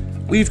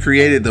Dixon, we've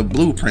created the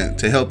blueprint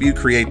to help you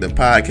create the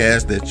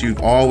podcast that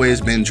you've always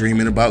been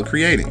dreaming about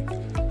creating.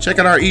 Check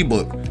out our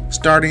ebook,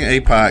 Starting a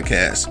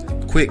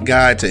Podcast, quick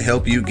guide to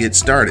help you get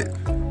started.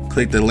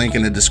 Click the link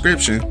in the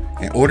description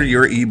and order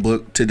your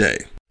ebook today.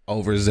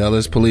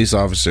 Overzealous police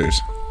officers.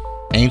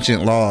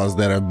 Ancient laws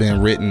that have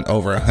been written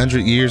over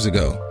 100 years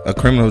ago. A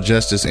criminal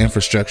justice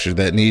infrastructure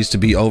that needs to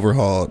be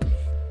overhauled.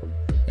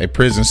 A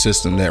prison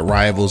system that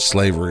rivals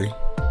slavery.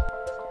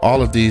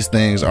 All of these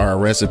things are a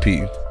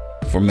recipe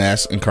for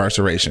mass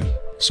incarceration.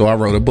 So I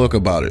wrote a book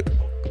about it.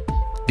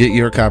 Get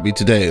your copy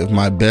today of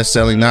my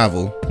best-selling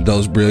novel,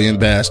 Those Brilliant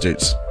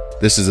Bastards.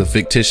 This is a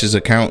fictitious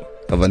account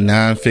of a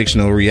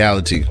non-fictional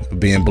reality of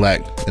being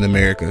black in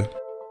America.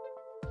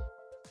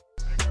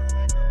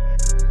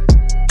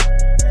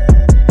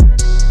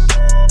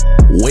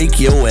 Wake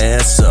your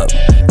ass up.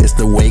 It's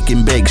the Wake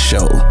and Bake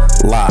Show,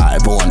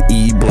 live on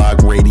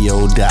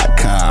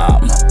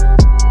eblockradio.com.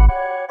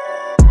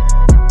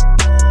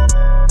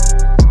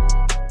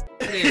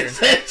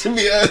 It should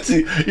be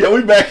auntie. Yeah,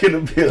 we back in the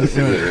building.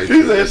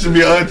 He said it should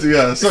be auntie.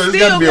 So it's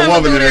got to be a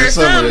woman in there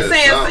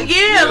somewhere.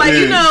 Yeah, like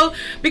you know,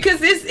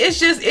 because it's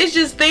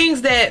just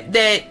things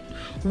that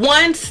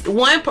one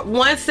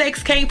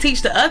sex can't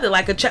teach the other.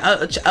 Like a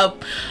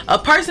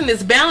person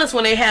is balanced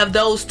when they have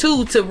those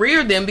two to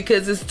rear them,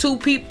 because it's two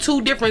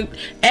different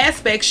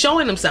aspects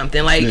showing them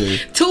something. Like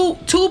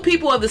two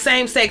people of the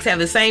same sex have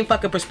the same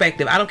fucking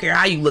perspective. I don't care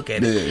how you look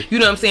at it. You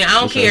know what I'm saying? I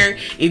don't care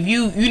if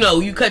you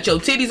cut your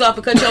titties off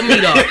or cut your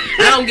meat off.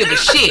 I don't give a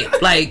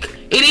shit. Like,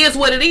 it is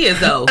what it is,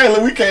 though. Hey,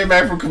 look, we came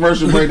back from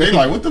commercial break. They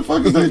like, what the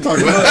fuck is they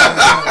talking about?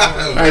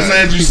 All right, so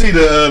as you see,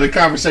 the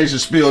conversation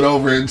spilled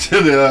over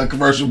into the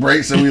commercial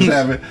break. So we was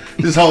having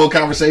this whole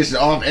conversation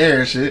off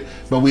air and shit.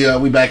 But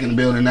we back in the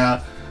building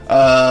now.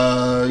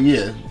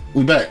 Yeah,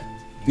 we back.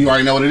 You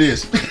already know what it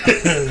is.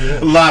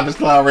 Live as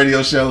Cloud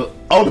Radio Show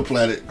on the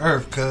planet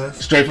Earth, cuz.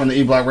 Straight from the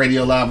E-Block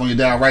Radio Live on your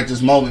dial right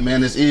this moment,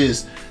 man. This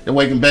is the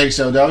Wake and Bake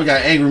Show, dog. We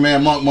got Angry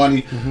Man, Monk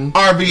Money,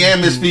 RB,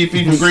 and Miss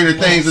Fifi from Greener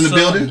Things in the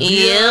building.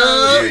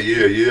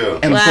 Yeah.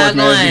 And of course,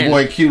 man, your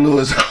boy Q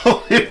Lewis.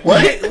 What?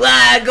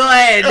 Why? Go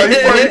ahead. Oh,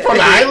 you from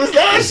the islands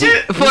now and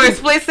shit? For a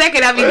split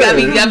second, I be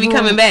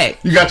coming back.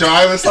 You got your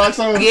island socks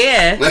on?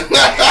 Yeah. Y'all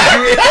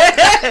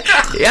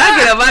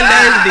get on my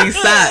nerves with these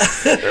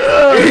socks.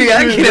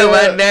 Y'all get on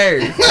my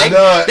nerves.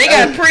 They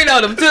got print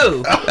on them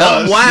too.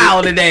 I'm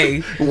wild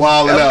today.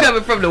 I'm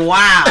coming from the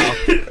wild.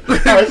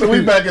 All right, so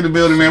we back in the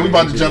building, man. We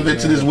about to jump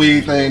into this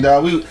weed thing,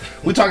 dog. We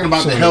talking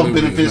about the health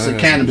benefits of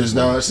cannabis,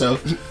 dog. So,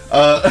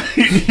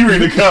 you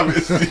read the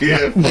comments?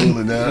 Yeah,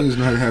 fooling, dog. He's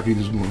not happy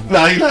this morning.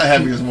 No, he's not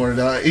happy this morning,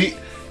 dog.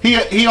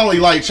 He only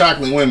like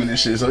chocolate women and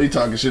shit, so he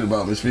talking shit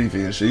about Miss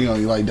Fifi and shit. He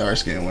only like dark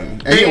skinned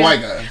women, and he a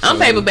white guy. So. I'm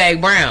paper bag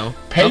brown.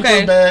 Paper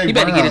bag brown. You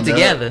better get it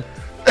together.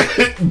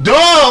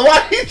 Dog, why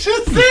he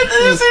just said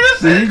this?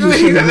 They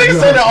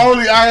said the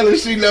only island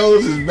she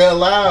knows is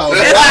Belle Isle.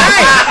 That's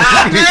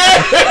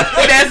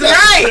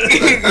right.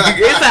 It's an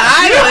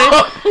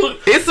island.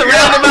 It's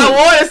surrounded by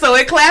water, so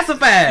it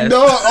classifies.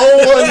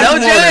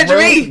 Don't judge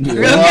me.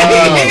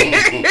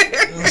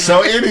 Wow.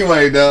 So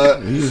anyway,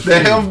 dog, the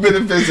health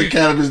benefits of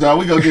cannabis, dog.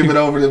 We gonna give it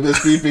over to Miss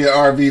Fifi and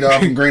RV,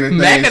 dog, from Greener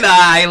Things. Back of the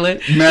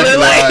island.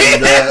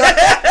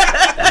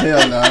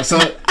 Hell no. So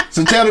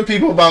tell the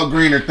people about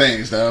Greener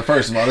Things, though.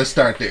 First of all, let's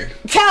start there.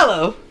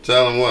 Tell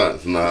them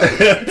what? Nah.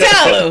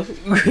 Tell them.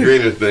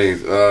 Greener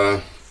Things.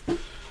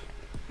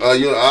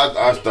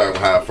 I start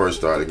how I first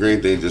started.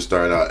 Green Things just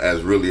started out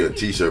as really a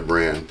t-shirt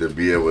brand to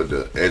be able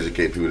to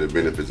educate people the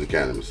benefits of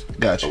cannabis.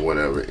 Gotcha. Or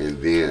whatever.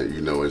 And then,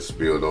 it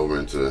spilled over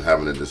into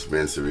having a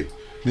dispensary.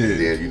 Yeah. And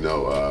then,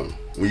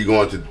 when you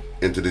go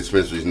into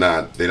dispensaries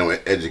now, they don't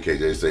educate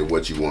you. They say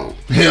what you want.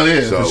 Hell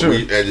yeah, so for sure.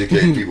 We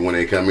educate people when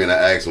they come in.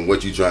 I ask them,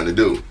 what you trying to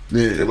do?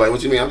 Yeah. They're like,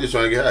 what you mean? I'm just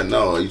trying to get high.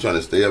 No, you trying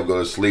to stay up, go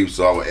to sleep.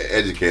 So I will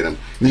educate them.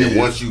 Yeah. And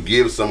once you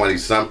give somebody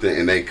something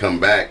and they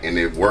come back and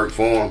it worked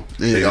for them,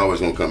 they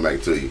always going to come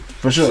back to you.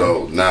 For sure.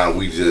 So now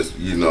we just,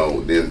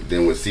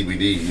 then with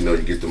CBD, you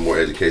get the more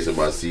education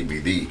about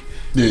CBD.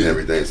 And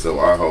everything. So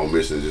our whole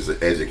mission is just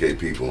to educate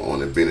people on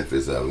the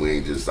benefits of it. We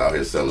ain't just out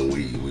here selling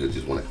weed. We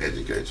just want to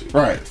educate you.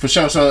 Right, for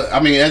sure. So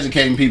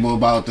educating people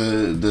about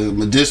the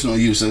medicinal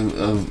use of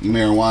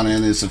marijuana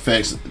and its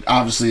effects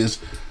obviously is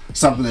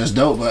something that's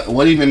dope. But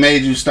what even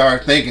made you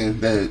start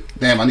thinking that,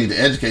 damn, I need to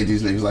educate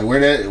these niggas? Like,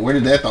 where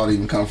did that thought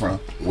even come from?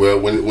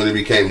 Well, when it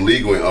became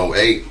legal in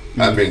 2008,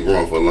 I've been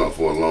growing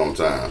for a long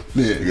time.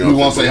 Yeah, we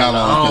won't say how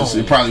long because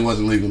it probably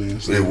wasn't legal then.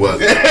 So. It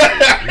wasn't.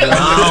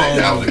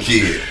 I I was a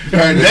kid.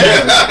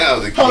 I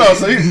was a kid. Hold on,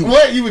 so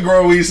you been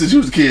growing weed since you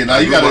was a kid? Now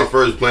you got my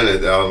first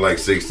plant. I was like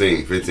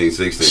 15,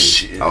 16.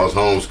 Shit. I was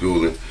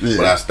homeschooling,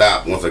 but I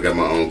stopped once I got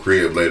my own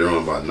crib. Later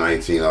on, about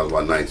 19, I was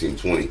about 19,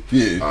 20.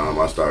 Yeah.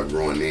 I started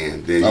growing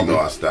then. Then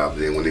I stopped.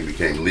 Then when it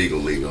became legal,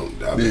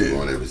 I've been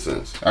growing ever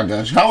since. I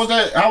got you. How was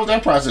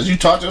that process? You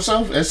taught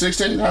yourself at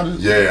 16?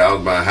 Yeah, I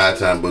was buying high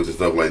time books and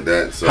stuff like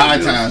that. So, high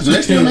times. Do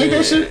they still make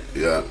that shit?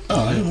 Yeah.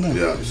 Oh, I don't know.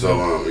 Yeah. So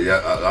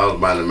I was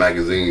buying the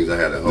magazines. I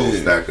had a whole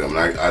stack of them.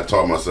 I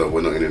taught myself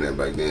with no internet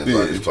back then,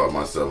 so I just taught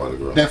myself how to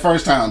grow. That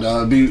first time,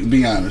 dog.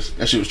 Be honest.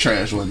 That shit was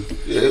trash, wasn't it?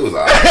 Yeah, it was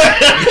alright.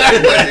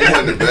 It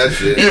wasn't the best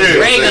shit.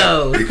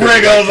 Regos. It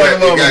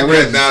got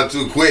cut down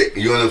too quick.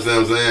 You know what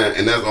I'm saying?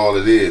 And that's all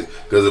it is.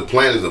 Because a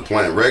plant is a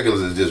plant.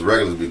 Regulars is just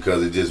regulars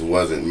because it just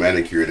wasn't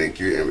manicured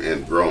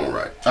and grown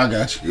right. I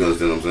got you. You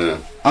understand what I'm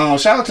saying?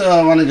 Shout out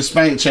to my nigga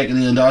Spank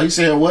checking in, dog. He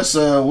said,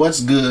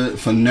 "What's good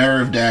for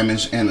nerve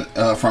damage and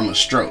from a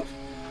stroke?"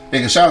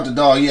 Nigga, shout out to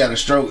dog. He had a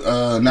stroke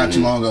not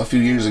too long ago, a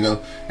few years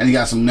ago, and he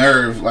got some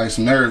nerve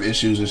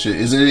issues and shit.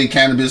 Is there any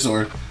cannabis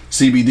or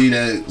CBD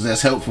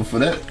that's helpful for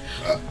that?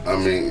 I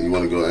mean, you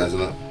want to go answer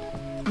that?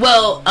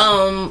 Well,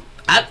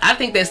 I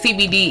think that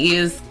CBD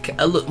is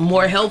a little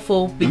more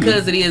helpful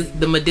because it is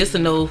the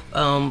medicinal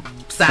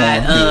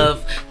side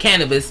of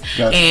cannabis.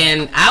 Gotcha.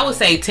 And I would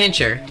say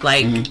tincture.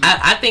 Like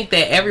I think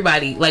that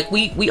everybody, like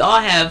we all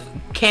have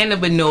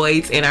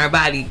cannabinoids in our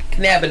body.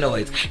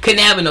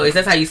 Cannabinoids.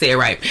 That's how you say it,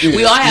 right? Yeah.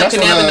 We all have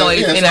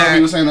cannabinoids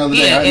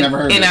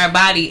in our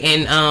body,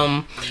 and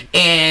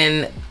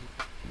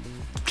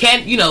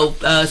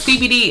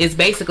CBD is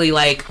basically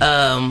like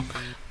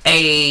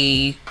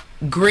a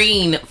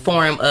green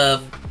form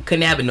of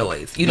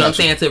cannabinoids, you know what I'm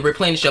saying, to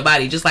replenish your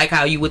body, just like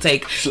how you would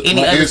take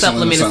any other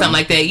supplement or something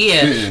like that.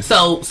 Yeah.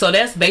 So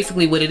that's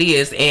basically what it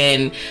is.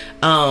 And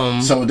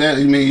so that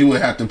you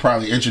would have to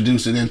probably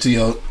introduce it into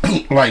your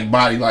like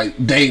body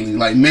like daily,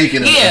 like make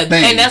it a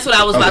thing. And that's what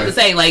I was about to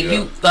say. Like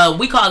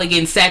we call it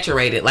getting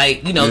saturated.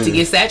 Like to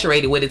get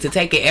saturated with it, to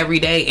take it every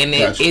day, and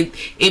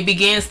it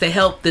begins to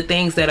help the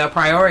things that are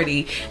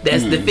priority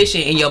that's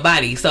deficient in your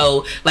body.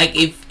 So like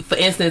if, for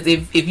instance,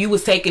 if you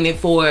was taking it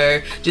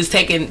for just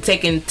taking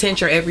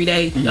tincture every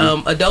day,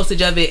 a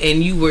dosage of it,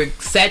 and you were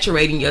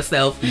saturating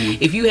yourself,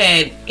 if you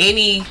had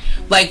any,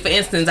 like for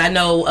instance, I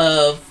know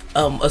of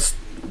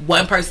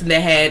one person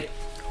that had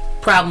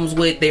problems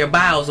with their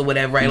bowels or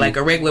whatever, right? Like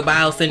a regular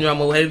bowel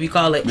syndrome or whatever you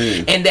call it,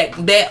 and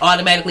that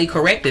automatically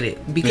corrected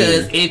it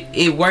because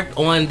it worked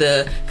on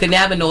the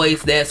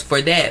cannabinoids that's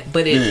for that,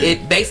 but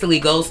it basically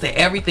goes to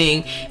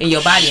everything in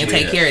your body and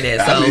take care of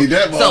that.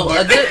 So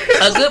a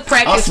good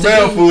practice. I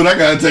smell food. I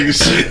gotta take a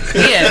shit.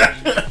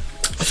 Yeah.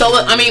 So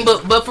I mean,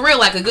 but for real,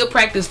 like a good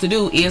practice to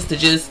do is to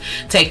just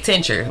take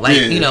tincture. Like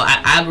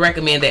I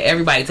recommend that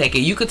everybody take it.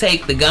 You could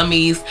take the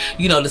gummies,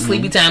 the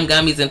sleepy time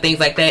gummies and things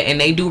like that, and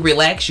they do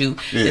relax you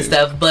and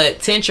stuff.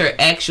 But tincture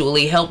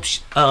actually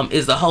helps.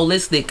 Is a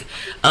holistic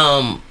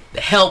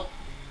help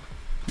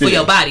for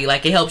your body.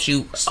 Like it helps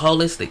you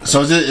holistically.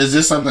 So is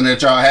this something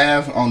that y'all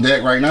have on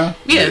deck right now?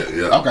 Yeah.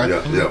 Okay.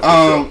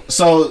 Yeah,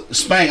 so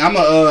Spank, I'm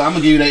gonna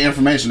give you that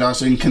information, dog,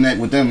 so you can connect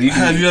with them.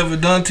 Have you ever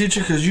done teacher?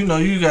 Because you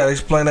gotta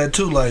explain that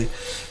too, like,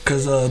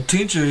 because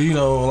teacher,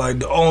 like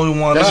the only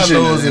one that's I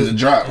know is in the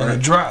drop, right? In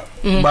the drop,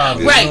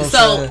 bottle, right?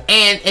 So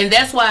and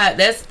that's why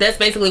that's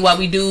basically why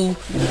we do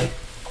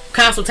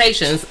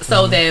consultations,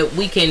 so that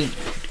we can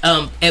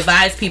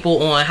advise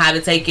people on how to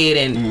take it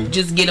and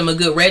just get them a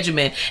good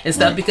regimen and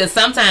stuff, because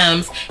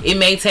sometimes it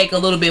may take a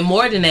little bit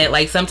more than that.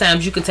 Like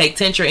sometimes you could take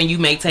tincture and you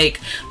may take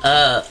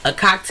a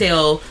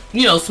cocktail,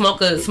 smoke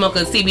a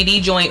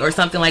CBD joint or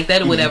something like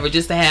that or whatever,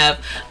 just to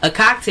have a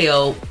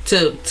cocktail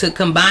to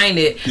combine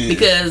it,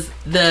 because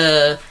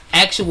the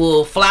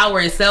actual flower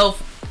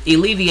itself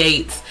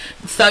alleviates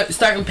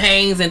certain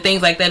pains and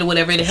things like that or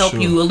whatever, to help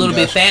you a little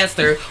bit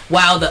faster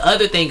while the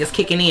other thing is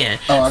kicking in.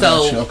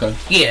 Okay.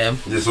 Yeah.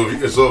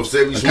 So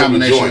say you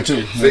smoke a joint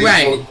too.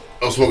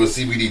 Smoke a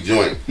CBD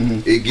joint,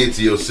 it gets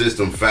to your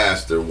system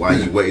faster while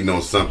you waiting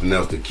on something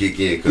else to kick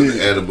in, because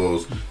the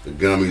edibles, the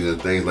gummies and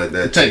things like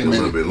that take a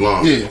little bit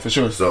longer. Yeah, for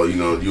sure. So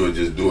you would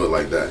just do it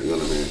like that. You know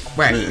what I mean?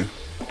 Right. Yeah.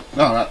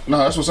 No,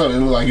 that's what's up. It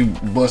look like you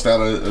bust out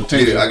a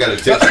tincture. Yeah, I got a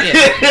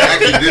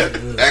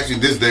tincture. Actually,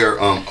 this their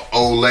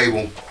old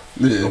label.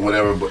 Or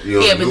whatever, but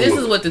but this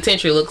is what the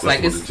tincture looks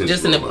like. It's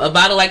just in a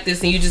bottle like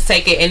this, and you just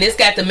take it, and it's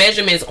got the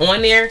measurements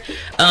on there.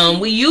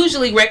 We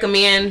usually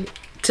recommend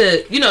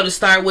to to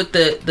start with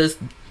the.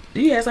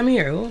 You have some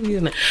here. Oh, I'm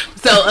using it.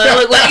 So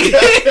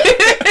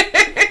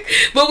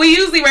but we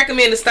usually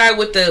recommend to start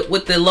with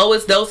the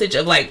lowest dosage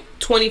of like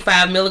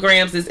 25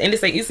 milligrams. And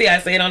it's like, you see I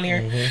say it on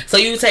there. So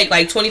you take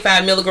like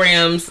 25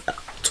 milligrams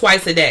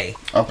twice a day.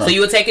 Okay. So you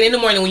would take it in the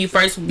morning when you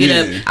first get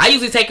up. I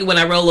usually take it when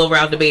I roll over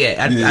out the bed.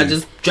 I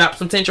just drop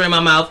some tincture in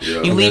my mouth.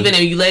 You leave it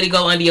and you let it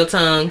go under your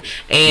tongue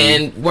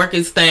and work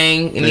its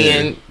thing, and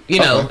then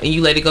and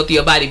you let it go through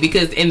your body,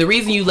 and the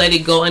reason you let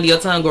it go under your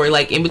tongue or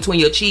like in between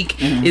your cheek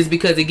is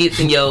because it gets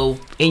in your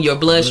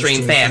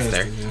bloodstream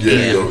faster.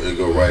 It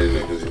go right in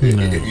there.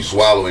 if you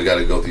swallow, it got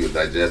to go through your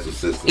digestive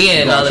system.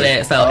 Yeah, and all of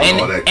that. So,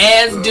 and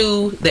as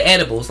do the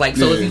edibles. Like,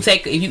 so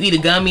if you eat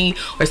a gummy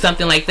or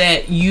something like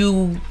that,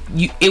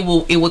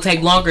 it will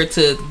take longer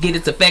to get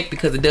its effect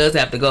because it does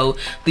have to go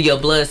through your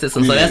blood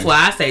system. So that's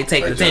why I say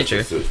take the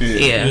tincture.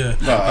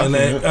 Yeah. And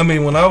then, I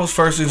mean, when I was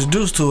first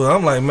introduced to it,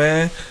 I'm like,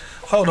 man,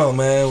 hold on,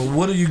 man,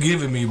 what are you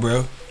giving me,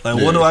 bro?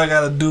 Like, what do I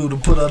gotta do to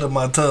put under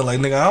my tongue? Like,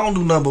 nigga, I don't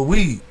do nothing but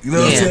weed. You know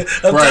what I'm saying?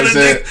 I'm how does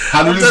this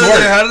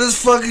work? How does this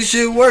fucking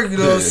shit work? You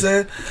know what I'm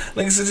saying?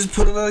 Like I said, just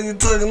put it on your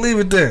tongue and leave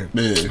it there.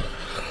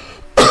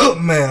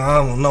 Man, I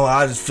don't know.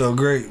 I just feel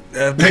great.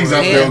 I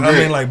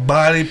mean, like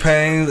body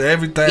pains,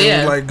 everything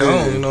was like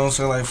gone. You know what I'm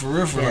saying? Like for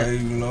real,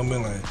 like, you know what I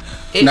mean? Like.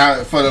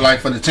 Now, for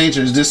the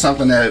tincture, is this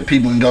something that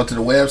people can go to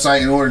the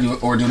website in order,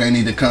 or do they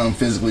need to come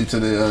physically to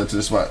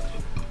the spot?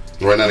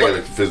 Right now, they got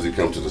to physically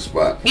come to the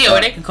spot. Yeah,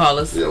 or they can call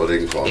us. Yeah, or they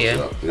can call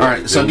us. All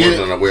right, so get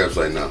on our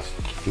website now.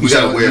 We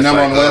got a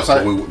website on the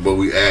website, but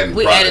we adding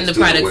the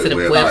products to the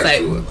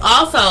website.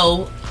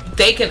 Also,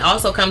 they can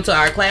also come to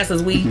our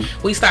classes. We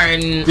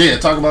starting. Yeah,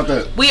 talk about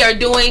that. We are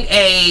doing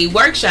a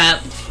workshop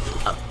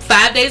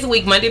 5 days a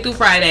week, Monday through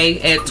Friday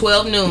at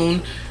 12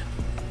 noon.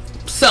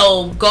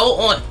 So go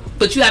on.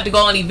 But you have to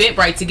go on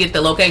Eventbrite to get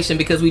the location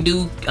because we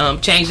do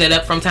change that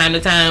up from time to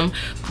time.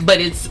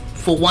 But it's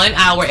for 1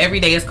 hour every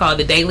day. It's called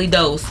the Daily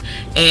Dose,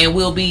 and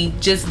we'll be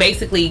just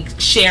basically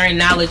sharing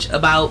knowledge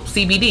about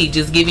CBD,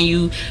 just giving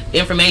you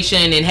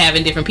information and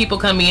having different people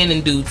come in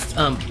and do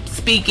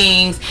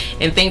speakings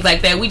and things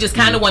like that. We just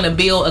kind of want to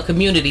build a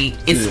community,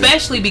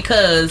 especially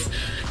because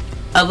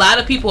a lot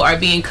of people are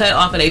being cut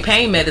off of their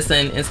pain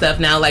medicine and stuff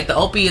now, like the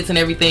opiates and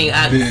everything.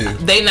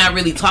 They're not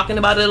really talking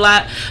about it a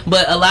lot,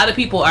 but a lot of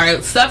people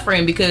are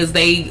suffering because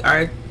they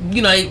are,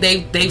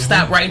 they've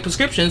stopped writing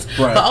prescriptions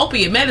for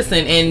opiate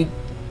medicine, and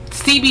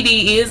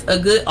CBD is a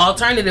good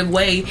alternative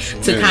way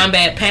to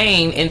combat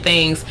pain and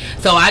things.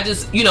 So I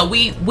just,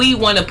 we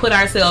want to put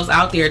ourselves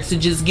out there to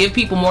just give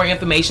people more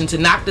information, to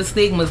knock the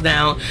stigmas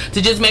down,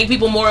 to just make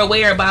people more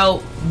aware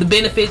about the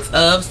benefits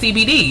of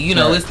CBD.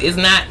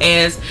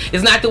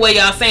 It's not the way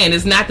y'all saying.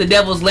 It's not the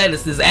devil's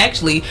lettuce. It's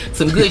actually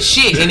some good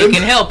shit, and it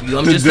can help you.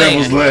 I'm just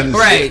saying. Lettuce.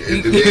 Right.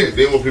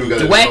 Then what people got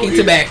the wacky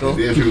tobacco.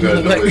 Then people got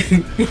to know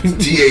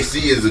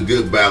THC is a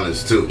good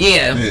balance too.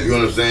 Yeah. You know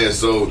what I'm saying?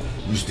 So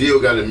you still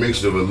got a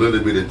mixture of a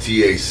little bit of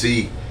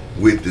THC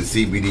with the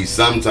CBD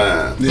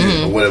sometimes,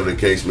 or whatever the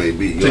case may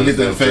be. To get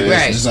the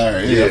effect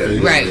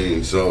desired. Right. I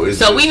mean? So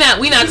we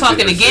not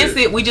talking against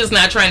it. We just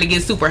not trying to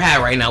get super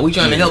high right now. We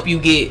trying to help you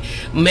get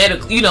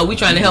medical. We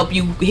trying to help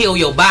you heal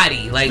your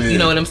body. Like you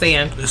know what I'm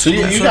saying. So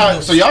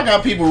y'all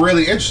got people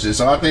really interested.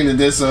 So I think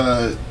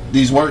that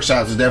these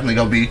workshops is definitely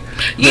gonna be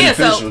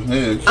beneficial.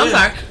 I'm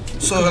sorry.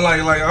 So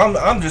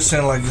I'm just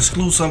saying, like,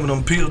 exclude some of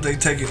them pills they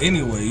take it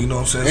anyway. You know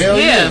what I'm saying? Hell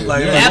yeah.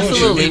 Like,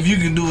 absolutely. If you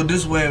can do it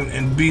this way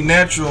and be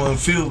natural and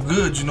feel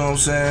good, you know what I'm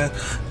saying?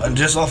 And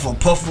just off a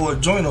puff or a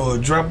joint or a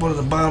drop on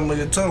the bottom of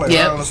your tongue, like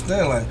I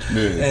understand, like,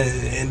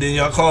 and then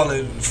y'all call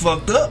it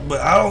fucked up, but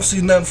I don't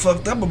see nothing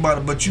fucked up about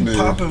it. But you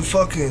popping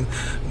fucking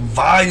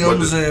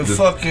volumes and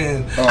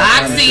fucking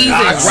Roxy's,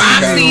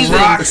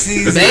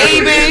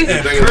 baby,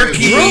 and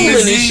Perky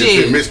and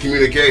shit.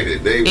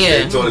 Miscommunicated. They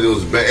told us it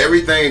was bad.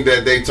 Everything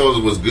that they told us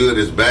was good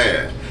is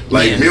bad.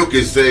 Like milk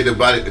is saying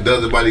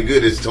does the body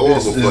good. It's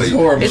horrible for you.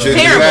 Horrible. It's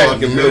terrible.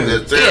 Fucking milk,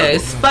 that's terrible. Yeah,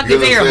 it's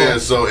fucking terrible.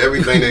 So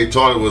everything they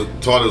taught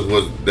us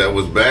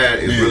was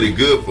bad is really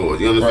good for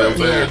us. You understand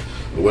what I'm saying?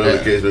 Whatever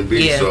the case may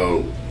be.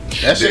 So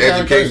the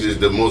education is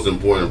the most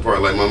important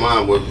part. Like my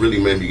mom, what really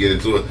made me get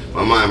into it,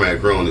 my mom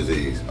had Crohn's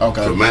disease.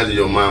 Okay. So imagine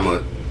your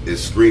mama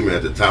is screaming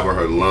at the top of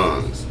her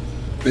lungs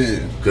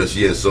because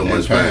she has so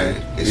much pain.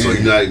 And so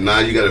now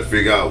you got to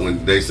figure out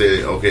when they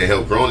say, okay,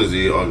 help Crohn's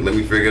disease, or let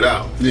me figure it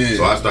out.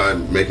 So I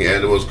started making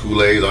edibles,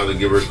 Kool-Aids. I had to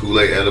give her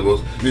Kool-Aid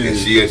edibles, and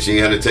she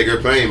had to take her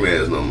pain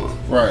meds no more.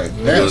 Right.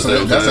 That's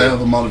a hell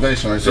of a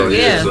motivation right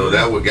there. So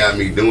that what got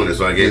me doing it.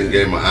 So I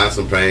gave my aunt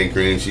some pain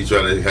cream. She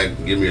tried to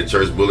give me a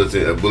church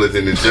bulletin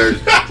in church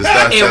to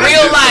start in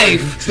real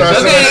life. She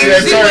wanted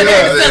to sell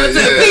it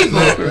to the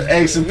people.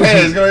 Hey, some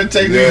pads, go ahead and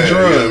take these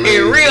drugs.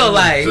 In real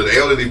life. So the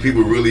elderly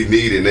people really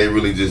need it, and they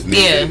really just need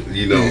it,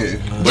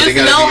 But just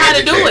know how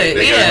to do it.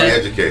 They gotta be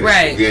educated.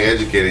 Right. If you're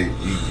educated,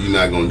 you're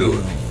not gonna do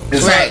it.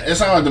 It's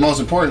not like the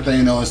most important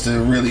thing though is to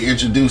really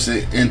introduce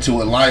it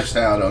into a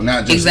lifestyle though,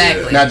 not just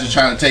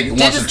trying to take it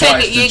once or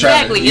twice. It's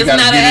not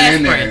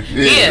an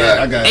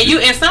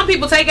aspirin. And some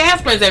people take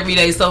aspirins every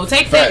day, so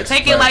take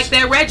it like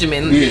that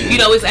regimen.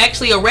 It's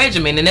actually a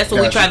regimen, and that's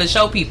what we try to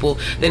show people,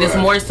 that it's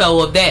more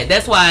so of that.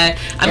 That's why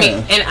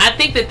and I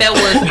think that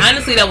was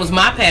honestly that was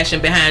my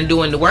passion behind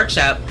doing the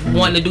workshop,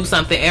 wanting to do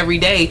something every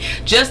day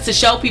just to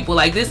show people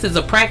like this is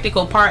a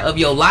practical part of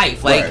your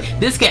life. Like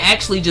this can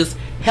actually just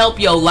help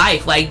your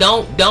life. Like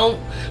don't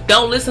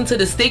listen to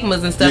the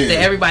stigmas and stuff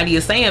that everybody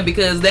is saying,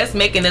 because that's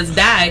making us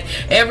die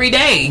every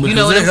day. You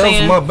know what I'm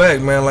saying? It helps my back,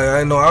 man. Like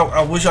I know,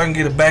 I wish I can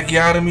get a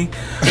bacchiotomy.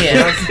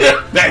 Yeah,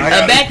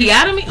 a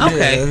bacchiotomy.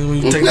 Okay, yeah, when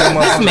you take that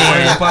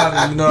motherfucker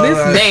pot, you know, this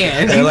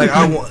man. And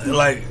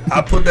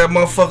I put that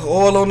motherfucker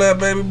oil on that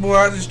baby boy.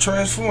 I just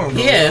transformed.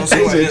 Yeah, you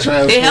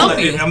know it help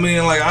you. I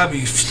mean, like I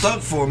be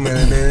stuck for a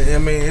minute. And, I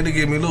mean, it'll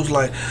get me loose.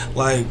 Like.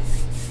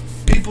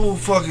 People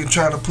fucking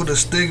trying to put a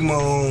stigma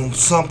on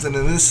something,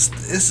 and it's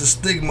a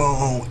stigma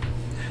on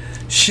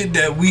shit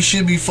that we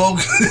should be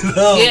focusing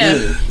on.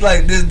 Yeah.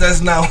 Like this, that's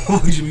not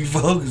what we should be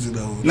focusing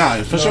on.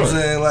 Nah, for sure. What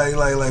I'm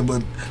saying? Like,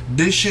 but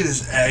this shit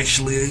is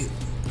actually,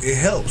 it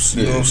helps.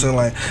 You know what I'm saying?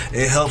 Like,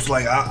 it helps.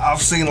 Like,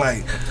 I've seen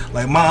like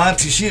my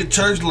auntie, she a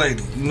church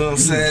lady. You know what I'm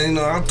saying? You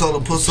know, I told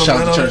her put something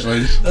on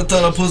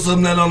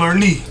her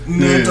knee. You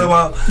know what I'm talking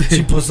about?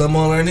 She put something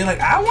on her knee. Like,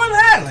 I want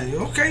that. Like,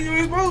 okay, you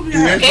ain't supposed to be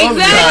high.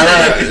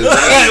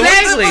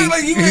 Exactly.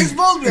 Like, you ain't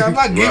supposed to be. I'm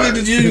not giving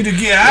it to you to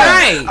get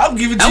high. Right. I'm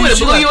giving it to I you. would have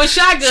blew you a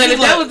shotgun if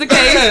that was the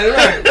case.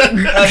 Right.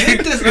 I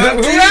hit this.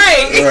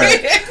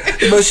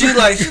 Right. But she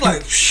like,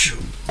 shoot.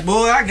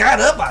 Boy, I got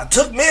up, I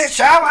took me a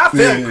shower, I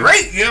felt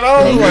great, you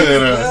know.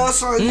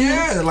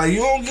 Like you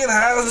don't get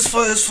high. It's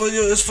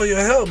for your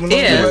health. You know?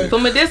 Yeah, for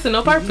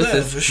medicinal purposes.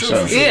 Yeah, for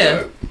sure.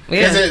 Yeah.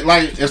 Is it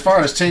like, as far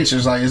as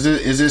tinctures, like is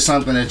it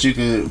something that you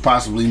could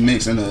possibly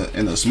mix in a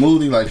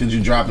smoothie? Like, could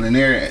you drop it in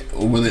there,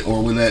 or will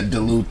that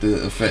dilute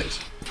the effects?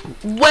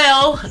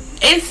 Well,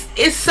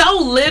 it's so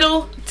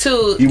little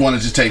to. You want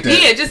to just take that?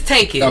 Yeah, just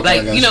take it.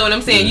 Okay, like, you know what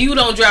I'm saying? Yeah. You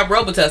don't drop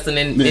Robitussin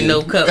in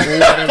no cup of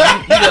water.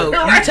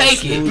 You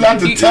take it. Not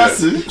the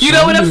tussin. You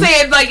know what I'm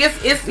saying? Like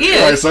it's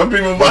yeah. Like some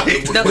people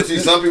might. But see,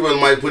 some people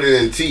might put it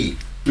in tea.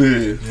 Yeah.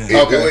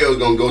 If the oil's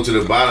gonna go to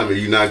the bottom, and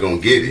you're not gonna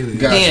get it.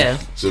 Gotcha. Yeah.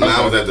 So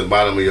now it's at the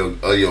bottom of your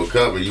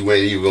cup, and you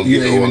gonna get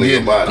the oil in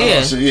your bottom.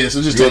 Yeah. So just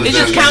it's just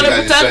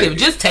counterproductive.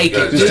 Just take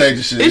it. Just take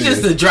the shit. It's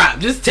just a drop.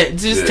 Just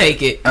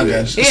take it. I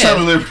got you.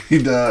 Son of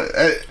Liberty, dog.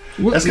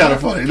 That's kind of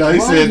funny. No,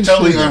 he said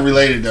totally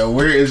unrelated though.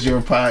 Where is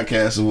your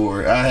podcast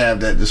award? I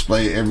have that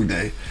displayed every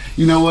day.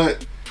 You know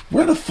what?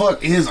 Where the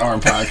fuck is our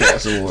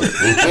podcast award?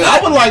 I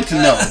would like to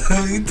know,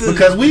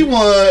 because we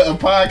won a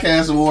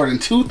podcast award in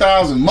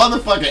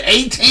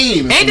 2018.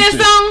 Ain't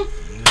that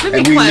something?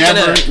 And we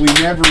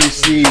never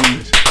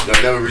received.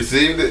 Y'all never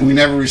received it? We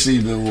never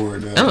received the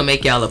award. I'm gonna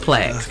make y'all a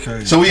plaque. That's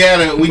crazy. So we got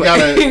a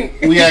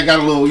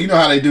little. You know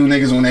how they do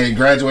niggas when they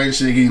graduate and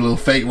shit, give you a little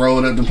fake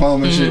rolled up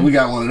diploma and shit. We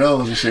got one of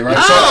those and shit, right?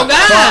 Oh,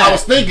 God. So I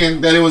was thinking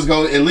that it was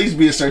going to at least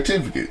be a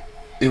certificate.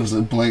 It was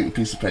a blank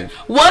piece of paper.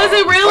 Was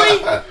it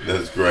really?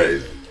 That's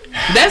crazy.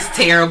 That's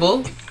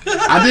terrible.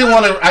 I didn't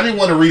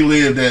want to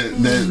relive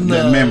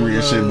that memory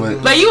and shit,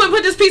 but like, you would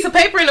put this piece of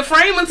paper in the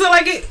frame until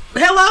I get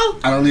hello.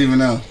 I don't even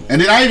know.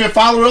 And then I even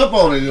followed up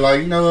on it,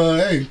 like,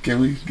 hey, can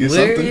we get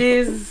something? Where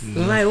is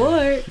my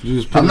award?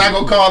 I'm not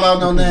gonna call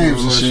out no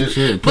names and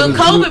shit. But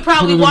COVID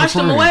probably washed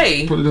them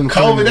away. Put it in the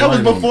COVID, that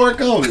was before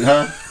COVID,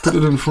 huh? Put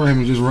it in the frame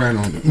and just write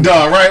on it.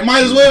 Duh, right?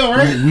 Might as well,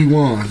 right? We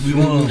won.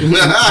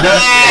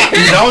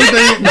 The only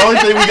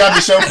thing we got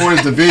to show for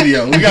is the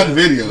video. We got the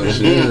video and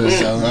shit.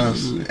 So,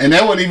 and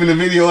that wasn't even the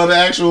video of the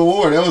actual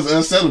award. That was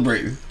us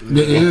celebrating.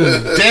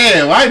 Yeah.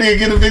 Damn, I didn't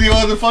get a video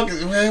of the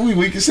fucking, man,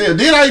 we can say it.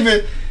 Then I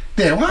didn't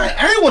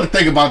want to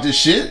think about this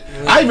shit.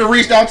 I even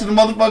reached out to the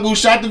motherfucker who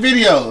shot the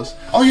videos.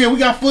 Oh yeah, we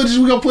got footage,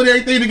 we gonna put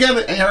everything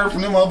together. Ain't heard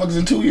from them motherfuckers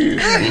in 2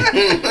 years.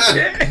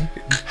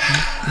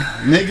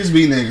 Niggas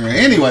be niggering.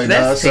 Anyway,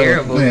 that's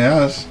terrible.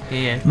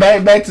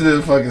 Back to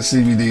the fucking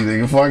CBD,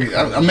 nigga. Before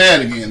I'm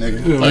mad again,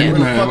 nigga. Yeah, like you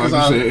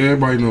said,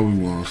 everybody know we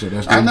won, so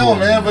that's. I know,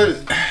 man, but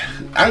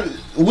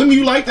wouldn't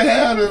you like to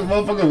have the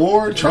motherfucking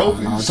award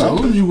trophy? I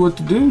told you what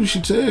to do. You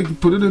should say,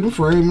 put it in the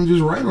frame and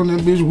just write on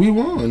that bitch. We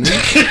won.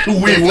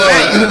 We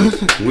won.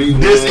 We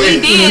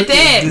did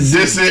that.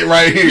 This it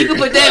right here. You can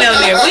put that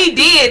on there. We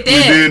did that.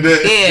 We did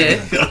that.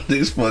 Yeah.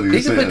 It's funny.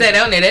 You can put that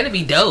on there. That'd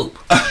be dope.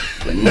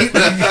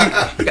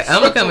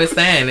 I'm gonna come and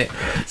sign it.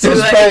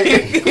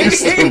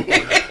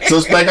 So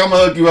Spec, I'm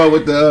gonna hook you up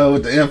with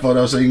the info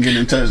though, so you can get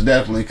in touch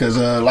definitely, because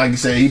like you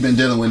said, he been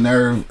dealing with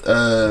nerve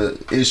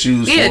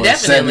issues for definitely.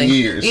 7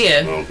 years.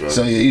 Yeah. Okay.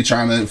 So yeah, you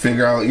trying to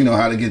figure out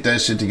how to get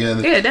that shit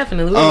together. Yeah,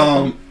 definitely.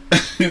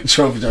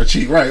 Trophies are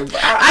cheap, right?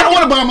 I don't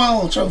want to buy my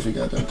own trophy.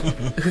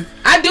 Goddamn.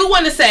 I do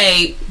want to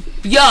say,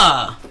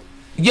 y'all,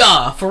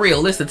 for real,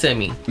 listen to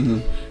me. Mm-hmm.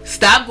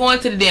 Stop going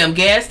to the damn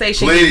gas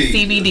station getting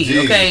CBD,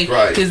 Jesus okay?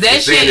 Christ. Because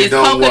that shit is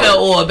coconut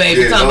oil,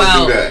 baby. Yeah, talking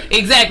about don't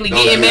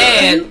getting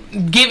mad,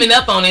 giving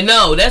up on it.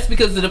 No, that's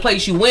because of the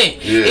place you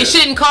went. Yeah. It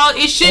shouldn't be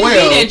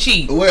that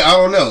cheap. Well, I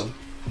don't know.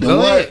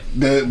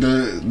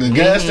 The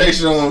gas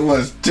station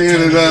was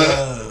 10 and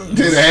 10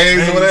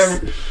 Haze or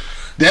whatever.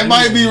 That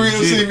might be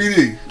real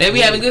CBD. They be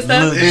having good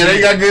stuff? Yeah,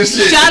 they got good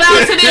shit. Shout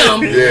out to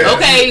them.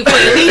 Okay, for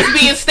at least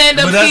being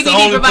stand-up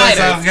CBD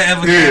providers. That's the only place I've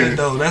ever got it,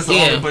 though. That's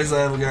the only place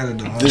I ever got it,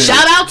 though.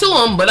 Shout out to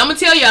them, but I'm going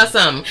to tell y'all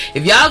something.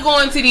 If y'all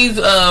going to these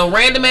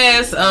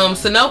random-ass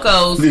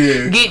Sunoco's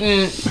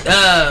getting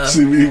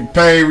CBD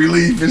pain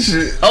relief and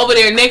shit over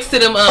there next to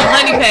them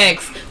honey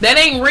packs That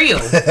ain't real.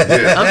 I'm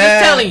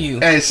just telling you.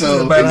 Hey,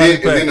 so and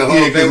then the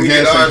whole thing we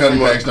get ours from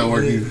don't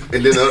work either.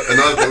 And then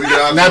another thing we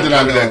get ours from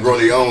people that grow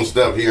their own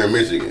stuff here in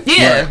Michigan.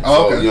 Yeah. Right.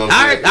 Oh, okay. So, you know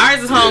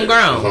ours is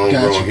homegrown.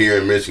 Homegrown here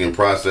in Michigan,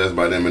 processed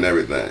by them and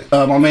everything.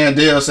 My man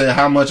Dale said,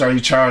 "How much are you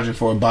charging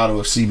for a bottle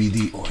of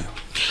CBD oil?"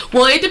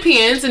 Well, it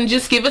depends, and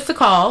just give us a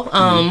call.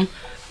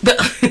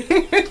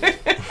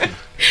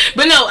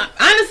 But no,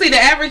 honestly, the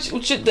average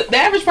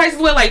price is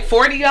what, like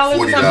 $40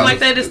 or something like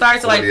that. It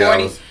starts at like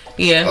 $40.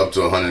 Yeah. Up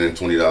to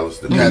 $120,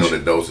 depending on the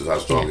doses, how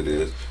strong it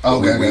is.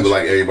 Okay, we would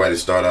like everybody to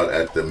start out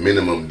at the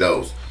minimum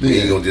dose. You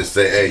ain't gonna just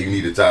say, hey, you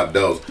need the top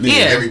dose.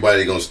 Yeah.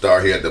 Everybody gonna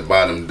start here at the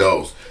bottom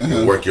dose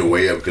and work your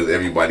way up because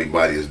everybody's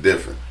body is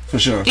different. For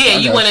sure. Yeah,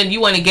 you want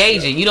to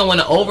gauge it. You don't want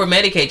to over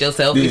medicate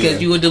yourself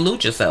because you will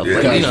dilute yourself. Yeah,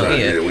 like, we ain't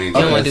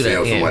trying to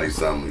sell somebody that.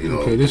 something.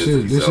 Okay, this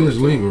is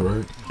legal,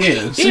 right?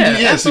 Yeah,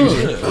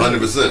 absolutely.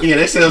 100%. Yeah,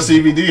 they sell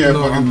CBD at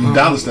fucking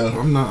dollar stuff.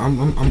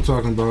 I'm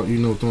talking about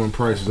throwing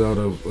prices out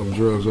of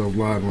drugs off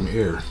live on the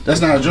air.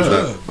 That's not a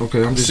drug.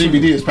 Okay, I'm just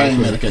CBD is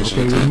pain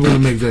medication. Okay, we want to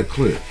make that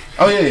clear.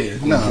 Oh yeah.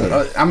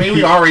 No, I mean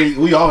we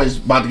always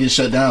about to get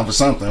shut down for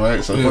something,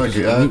 right? So fuck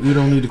it. We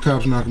don't need the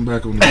cops knocking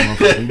back on the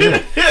motherfucking door.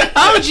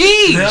 Oh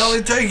geez. They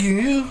only taking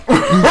you.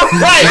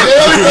 Right.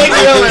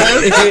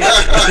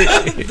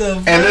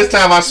 And this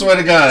time I swear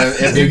to God,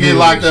 if you get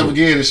locked up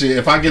again and shit,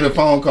 if I get a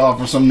phone call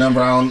from some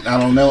number I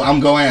don't know, I'm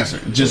gonna answer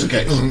just in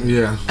case.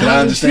 Yeah. Can I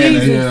understand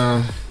that?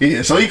 Yeah.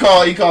 Yeah. So he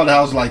called the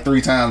house like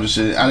 3 times and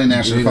shit. I didn't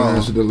answer the phone.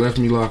 They left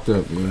me locked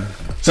up, man.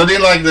 So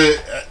then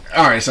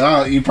all right,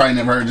 so you probably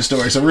never heard the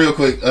story. So real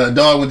quick,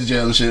 dog went to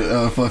jail and shit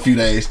for a few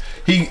days.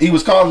 He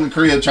was calling the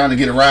crib trying to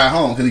get a ride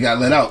home because he got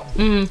let out.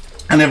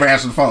 I never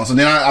answered the phone. So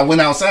then I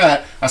went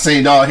outside. I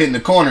seen dog hitting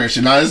the corner and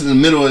shit. Now this is in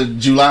the middle of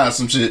July or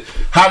some shit.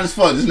 Hot as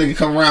fuck. This nigga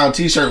come around,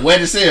 t-shirt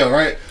wet as hell,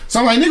 right?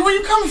 So I'm like, nigga, where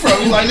you coming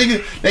from? He's like,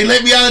 nigga, they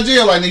let me out of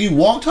jail. Like, nigga, you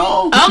walked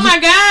home? Oh my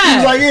God. He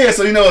was like, yeah.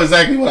 So you know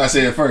exactly what I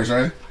said at first,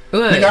 right?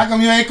 What? Nigga, how come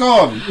you ain't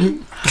called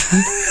me?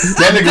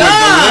 That nigga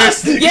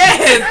was ballistic.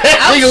 Yes,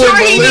 I'm sure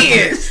he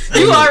did.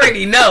 You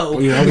already know.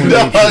 Yeah,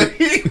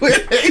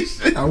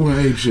 I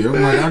went ape shit.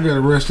 I'm like, I got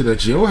arrested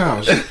at your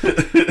house.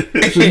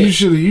 So you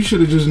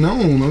should have just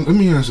known. Let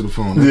me answer the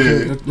phone.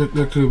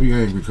 That could be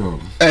angry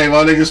calling. Hey,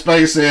 my nigga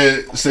Space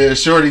said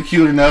shorty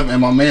cute enough,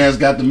 and my man's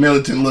got the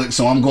militant look,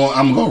 so I'm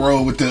gonna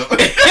roll with them. There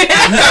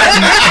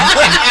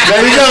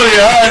you go,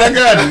 yeah. All right, I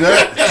got it. Man.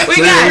 We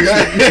got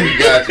You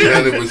got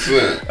you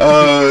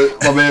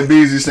 100%. My man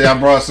Beezy said I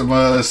brought some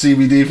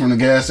CBD from the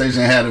gas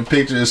station and had a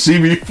picture of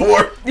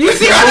CB4. You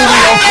see what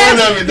I'm saying?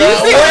 Of it, dog. You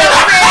see what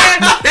I'm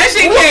saying? That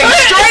shit came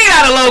straight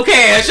out of low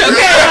cash,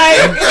 okay?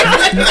 Like,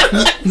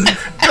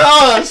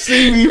 oh,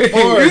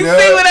 CB4. You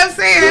see what I'm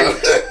saying?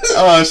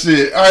 Oh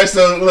shit! All right,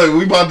 so look,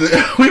 we about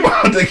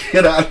to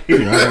get out of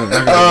here.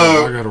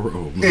 I gotta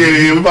roll. Man.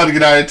 Yeah, we about to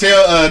get out of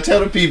here. Tell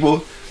the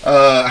people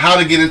how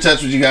to get in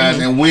touch with you guys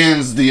and when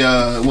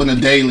the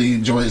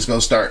daily joints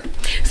gonna start.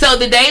 So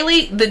the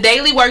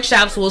daily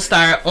workshops will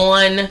start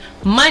on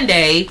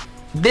Monday.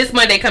 This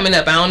Monday coming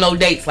up. I don't know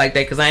dates like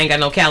that because I ain't got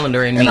no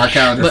calendar in me. And our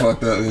calendar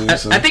fucked up. Yeah,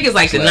 I think it's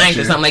like the 9th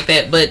or something like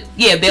that. But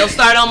yeah, they'll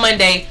start on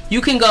Monday.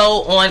 You can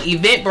go on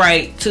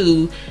Eventbrite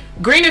to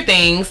Greener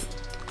Things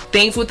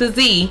with a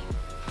Z,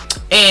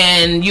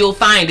 and you'll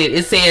find it.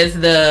 It says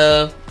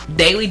the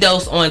Daily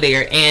Dose on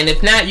there. And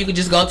if not, you can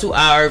just go to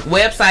our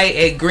website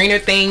at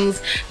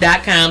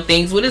greenerthings.com,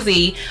 things with a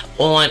Z,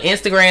 on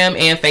Instagram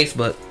and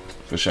Facebook.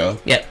 For sure.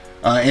 Yep.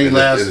 Any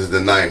last? This is the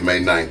 9th,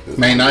 May 9th.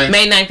 May 9th?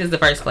 May 9th is the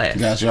first class.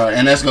 Gotcha.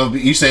 And that's going to be,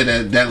 you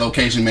said that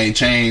location may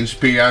change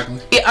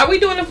periodically? Yeah, are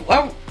we doing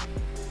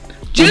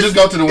just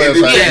go to the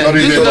website.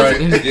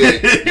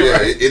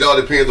 It all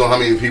depends on how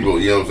many people,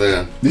 you know what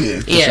I'm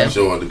saying? Yeah.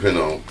 So it depends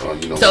on,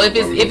 So if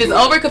it's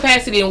over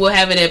capacity, and we'll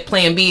have it at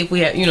Plan B if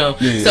we have,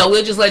 So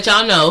we'll just let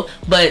y'all know.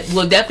 But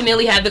we'll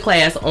definitely have the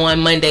class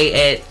on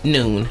Monday at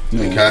noon.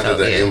 And contact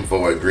the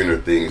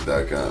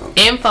info@greenerthings.com.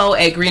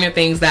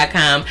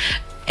 Info@greenerthings.com.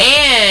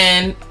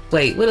 And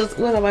wait, what am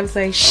I about to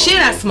say? Shit,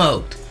 I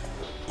smoked.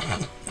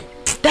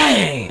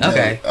 Dang.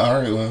 Okay. All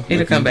right. Well,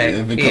 it'll come back.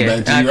 If it come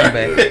back to you,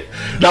 right?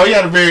 No, we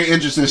had a very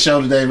interesting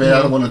show today, man.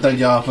 I want to thank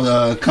y'all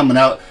for coming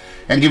out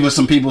and giving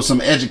some people some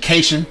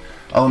education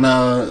on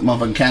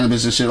motherfucking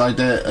cannabis and shit like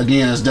that.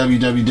 Again, it's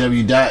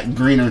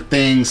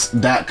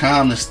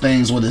www.greenerthings.com. That's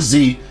things with a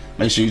Z.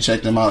 Make sure you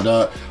check them out,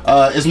 dog.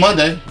 It's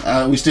Monday.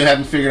 We still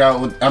haven't figured out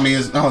what. I mean,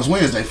 it's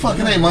Wednesday. Fuck,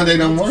 it ain't Monday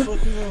no more.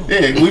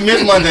 Yeah, we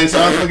missed Monday,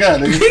 so I forgot.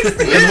 Nigga. It's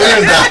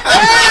Wednesday.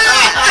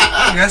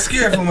 I got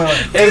scared for my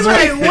life. It's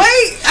like,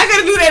 wait, I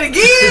gotta do that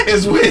again.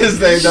 It's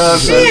Wednesday, dog.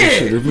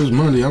 Shit. If it's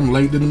Monday, I'm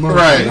late in the morning.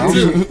 Right.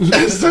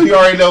 So you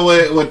already know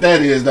what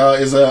that is,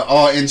 dog. It's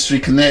All Industry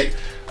Connect.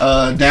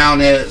 Down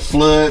at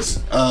Floods,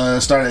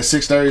 started at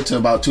 6:30 to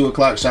about 2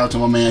 o'clock. Shout out to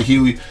my man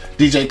Huey.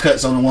 DJ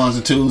Cuts on the ones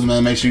and twos,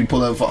 man. Make sure you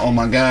pull up for all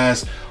my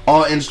guys.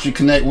 All Industry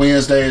Connect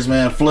Wednesdays,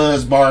 man.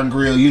 Floods Bar and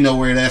Grill, you know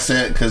where that's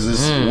at because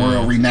it's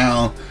world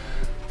renowned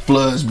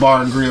Floods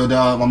Bar and Grill,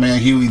 dog. My man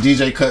Huey,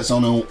 DJ Cuts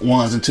on the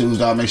 1s and 2s,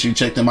 dog. Make sure you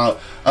check them out.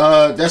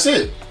 That's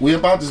it. We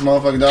about this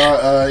motherfucker,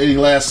 dog. Any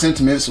last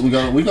sentiments? We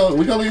go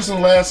leave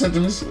some last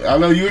sentiments. I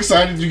know you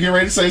excited. You get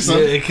ready to say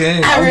something? Yeah, it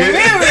came. I remember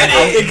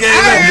it.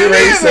 Get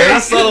ready to say. I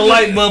saw the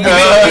light bulb.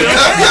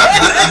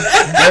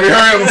 Let me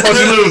hurry up before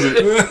you lose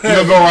it. We're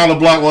gonna go around the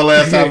block one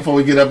last time before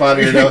we get up out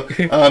of here,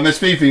 though. Miss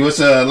Fifi, what's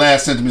the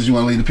last sentiments you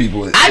want to leave the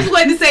people with? I just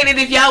wanted to say that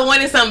if y'all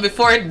wanted something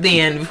before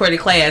the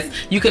class,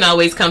 you can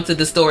always come to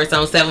the store. It's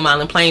on 7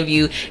 Mile in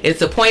Plainview.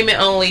 It's appointment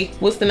only.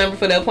 What's the number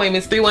for the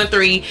appointments?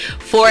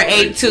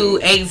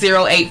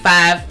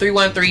 313-482-8085.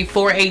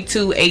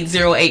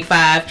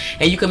 313-482-8085.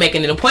 And you can make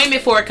an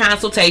appointment for a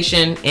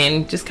consultation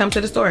and just come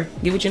to the store.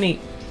 Get what you need.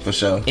 For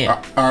sure.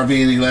 Yeah. RV,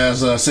 any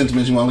last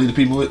sentiments you want to leave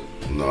the people with?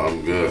 No,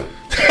 I'm good.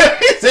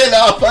 He said,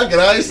 no, fuck it.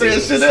 I ain't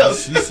saying shit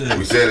else.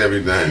 We said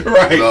everything.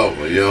 Right. It's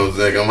over. You know what I'm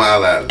saying? I'm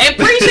highlighting. And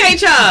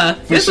appreciate y'all.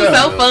 This was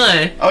so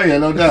fun. Oh, yeah,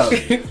 no doubt.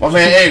 My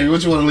man, Avery,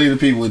 what you want to leave the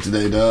people with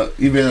today, dog?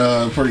 You've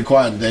been pretty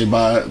quiet today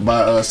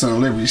by Son of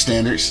Liberty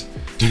standards.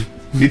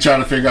 You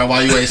trying to figure out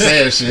why you ain't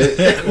saying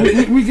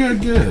shit. We got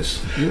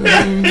guests. You know what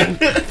I mean?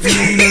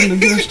 The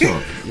guest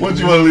talk. What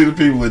you want to leave the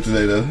people with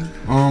today, though?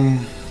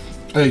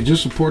 Hey,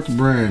 just support the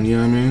brand. You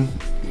know what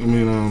I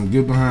mean?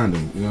 Get behind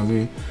them. You know what I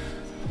mean?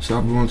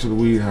 Stop going to the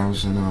weed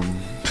house and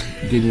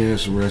getting your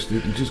ass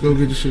arrested. Just go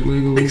get the shit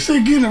legally. They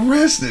say getting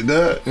arrested,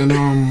 dog. And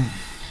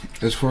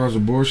as far as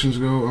abortions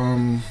go,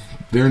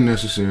 they're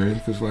necessary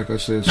because, like I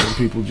said, some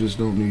people just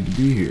don't need to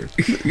be here.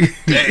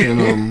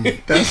 And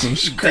that's some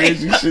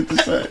crazy shit to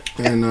say.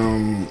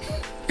 And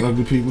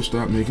ugly people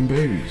stop making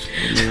babies.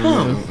 You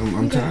know,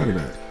 I'm tired of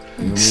that.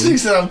 You know she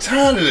said, "I'm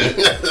tired of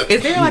that."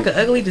 Is there like an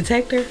ugly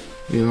detector?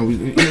 You know,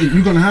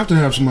 you're gonna have to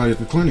have somebody at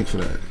the clinic for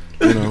that.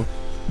 You know.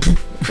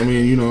 I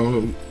mean, you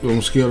know, on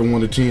a scale of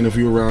 1 to 10, if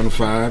you're around a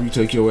 5, you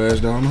take your ass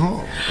down the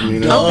hall. I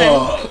mean,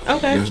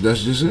 okay.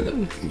 That's just it.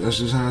 That's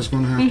just how it's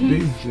gonna have to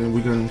be. Then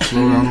we're gonna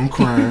slow down on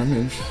crime,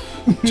 and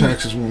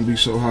taxes won't be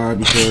so high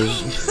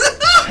because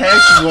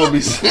taxes won't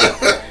be so.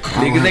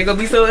 Niggas ain't gonna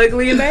be so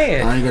ugly and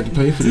bad. I ain't got to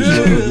pay for these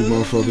ugly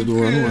motherfuckers to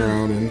run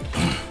around, and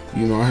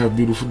you know, I have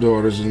beautiful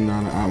daughters, and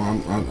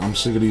I'm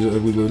sick of these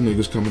ugly little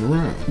niggas coming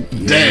around.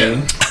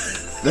 Damn.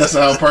 That's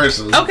all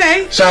personal.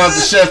 Okay. Shout out to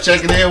Chef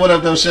checking in. What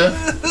up, though, Chef?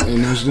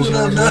 And that's just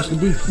how it has to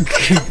be.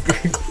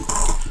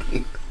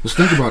 Let's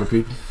think about it,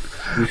 people.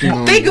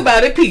 Think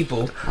about it,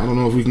 people. I don't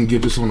know if we can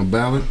get this on a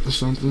ballot or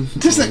something.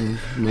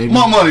 Maybe.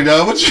 More money,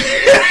 dog. What you?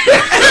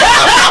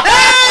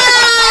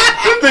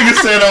 Nigga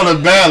said on a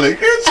ballot.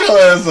 Get your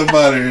ass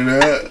somebody,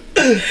 man.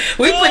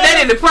 We put that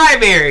in the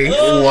primary.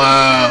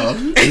 Wow.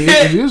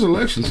 It is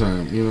election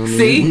time, you know what I mean?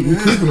 See? We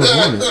keep enough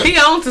money. He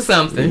on to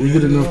something. We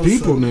get enough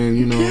people, then,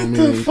 you know what I mean?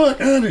 Get the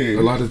fuck out of here.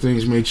 A lot of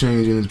things may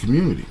change in the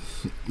community.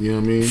 You know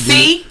what I mean?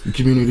 See? The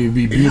community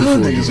be beautiful.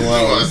 Niggas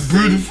wild.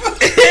 Beautiful.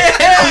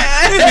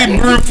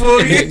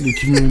 The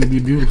community be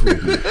beautiful.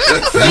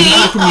 See?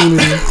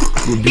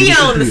 He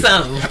on to people.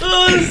 something.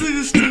 Oh, this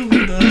nigga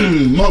stupid, dog.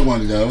 More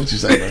money, dog. What you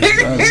say, bro?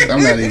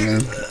 I'm not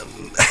even.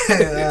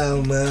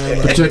 Oh,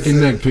 man. Protect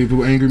your neck,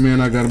 people. Angry man,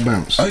 I gotta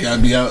bounce. Oh, you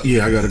gotta be out?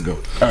 Yeah, I gotta go.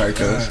 Alright,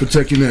 cuz.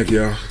 Protect your neck,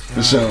 y'all.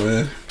 For sure,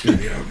 man.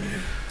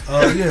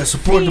 Yeah,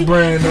 support the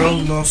brand, though.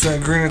 You know what I'm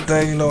saying? Green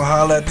thing, you know,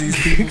 holler at these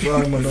people.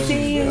 Sorry, my dog.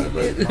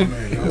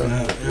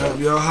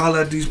 Y'all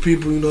holler at these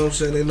people, you know what I'm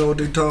saying? They know what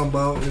they talking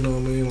about, you know what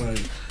I mean? Like,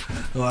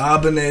 you know,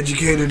 I've been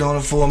educated on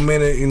it for a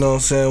minute, you know what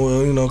I'm saying?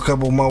 Well, you know, a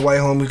couple of my white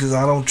homies, because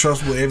I don't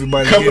trust what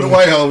everybody Couple of the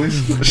white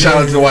homies. Shout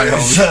out to the white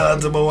homies. Shout out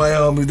to my white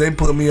homies. They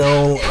put me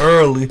on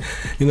early,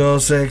 you know what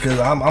I'm saying? Because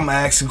I'm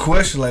asking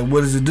questions like,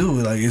 what does it do?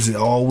 Like, is it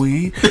all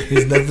weed?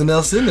 There's nothing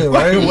else in there,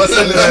 right? What's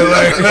in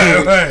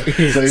there? Right.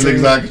 So you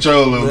niggas out of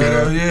control a little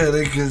bit. Yeah,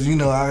 because, you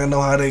know, I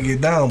know how they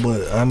get down,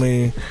 but, I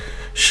mean,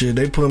 shit,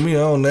 they put me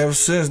on ever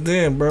since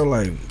then, bro.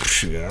 Like,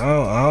 shit,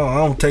 I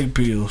don't take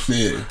pills.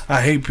 Yeah.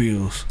 I hate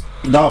pills.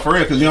 No, for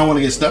real, because you don't want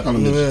to get stuck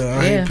on them. Yeah,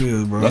 I hate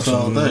pills, bro. That's the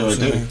whole thing right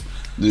there.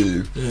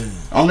 Dude. Yeah.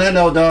 On that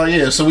note, dog,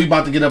 yeah, so we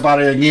about to get up out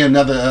of here again.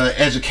 Another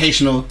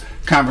educational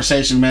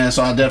conversation, man.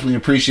 So I definitely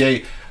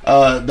appreciate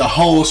the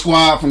whole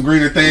squad from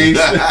Greener Things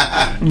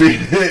being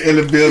in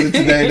the building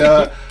today,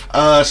 dog.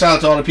 Shout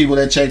out to all the people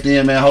that checked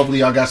in, man. Hopefully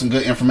y'all got some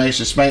good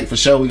information. Spank, for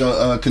sure, we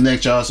gonna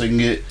connect y'all so you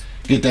can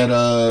get that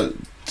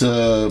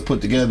to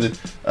put together.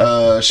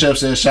 Chef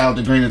says shout out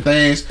to Greener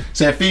Things.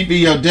 Said Fifi,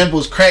 your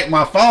dimples cracked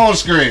my phone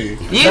screen.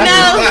 You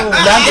know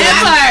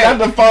not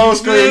the phone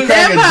screen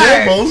cracking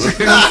dimples.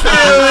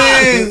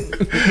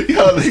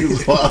 Y'all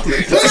niggas wild.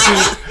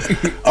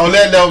 On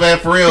that note, man,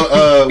 for real,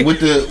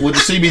 with the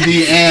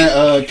CBD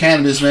and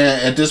cannabis, man,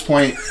 at this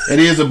point it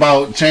is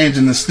about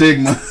changing the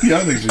stigma.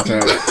 Y'all niggas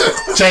retarded.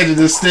 Changing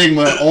the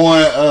stigma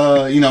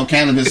on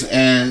cannabis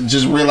and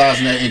just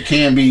realizing that it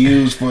can be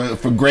used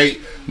for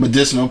great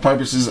medicinal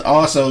purposes.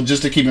 Also,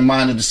 just to keep in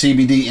mind that the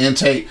CBD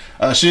intake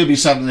should be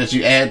something that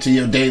you add to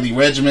your daily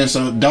regimen.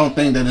 So don't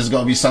think that it's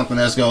gonna be something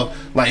that's gonna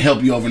like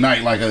help you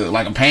overnight, like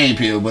a pain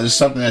pill. But it's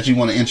something that you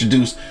want to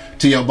introduce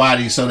to your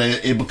body so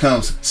that it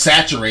becomes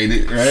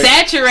saturated. Right?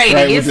 Saturated.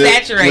 Right? It's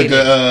saturated. With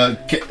the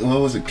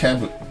what was it?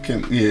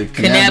 Cannabinoids.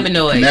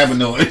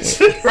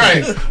 Cannabinoids.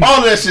 Right.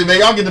 All that shit, man.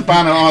 Y'all get to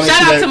find out all that shit.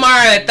 Shout out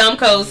tomorrow at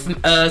Thumbco's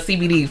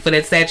CBD for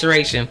that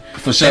saturation.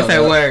 For sure. That's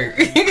her word.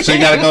 So you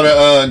got to go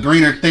to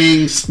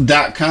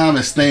greenerthings.com.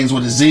 It's things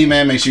with a Z,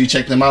 man. Make sure you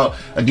check them out.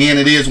 Again,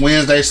 it is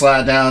Wednesday.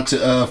 Slide down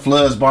to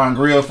Flood's Bar and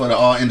Grill for the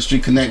All Industry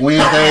Connect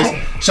Wednesdays.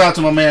 Shout out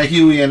to my man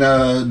Huey and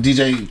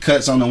DJ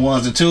Cuts on the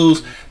ones and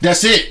twos.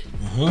 That's it.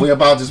 We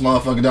about this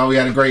motherfucker, dog. We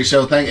had a great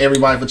show. Thank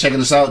everybody for checking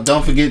us out.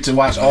 Don't forget to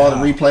watch all the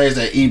replays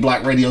at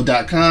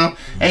eblockradio.com.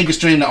 And you can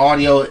stream the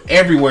audio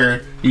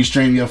everywhere you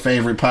stream your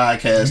favorite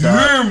podcast,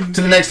 dog.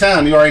 Till the next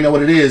time, you already know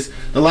what it is.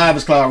 The Live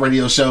is Cloud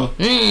Radio Show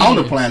on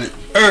the planet.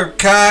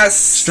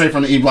 Straight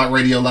from the E-Block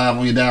Radio Live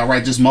on your dial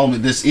right this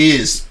moment. This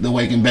is the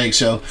Wake and Bake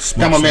Show.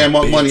 Got my man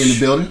Monk Money in the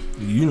building.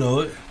 You know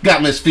it.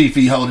 Got Miss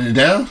Fifi holding it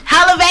down.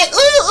 Holla back.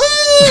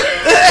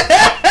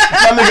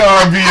 That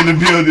nigga R&B in the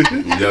building.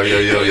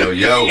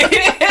 Yo.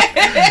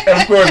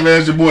 And of course, man,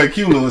 it's your boy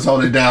Q Lewis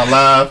holding it down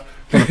live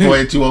from the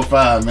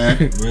 48205,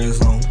 man.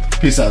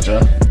 Peace out,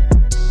 y'all.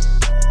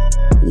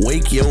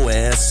 Wake your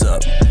ass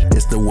up.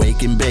 It's the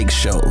Wake and Bake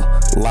Show,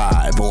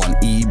 live on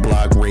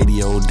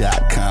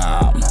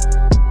eblockradio.com.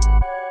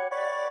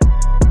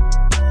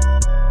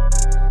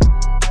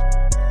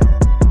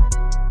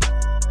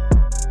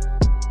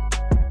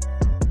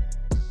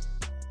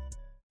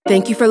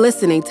 Thank you for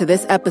listening to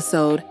this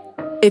episode.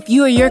 If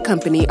you or your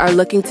company are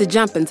looking to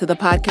jump into the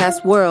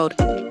podcast world,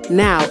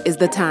 now is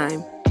the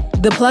time.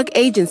 The Plug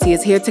Agency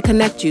is here to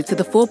connect you to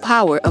the full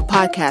power of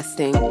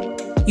podcasting.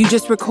 You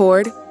just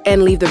record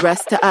and leave the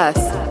rest to us.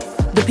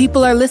 The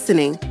people are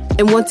listening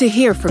and want to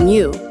hear from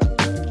you.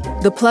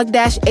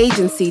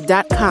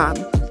 Theplug-agency.com.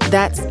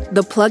 That's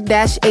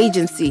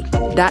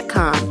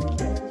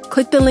theplug-agency.com.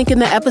 Click the link in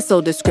the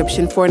episode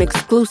description for an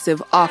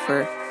exclusive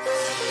offer.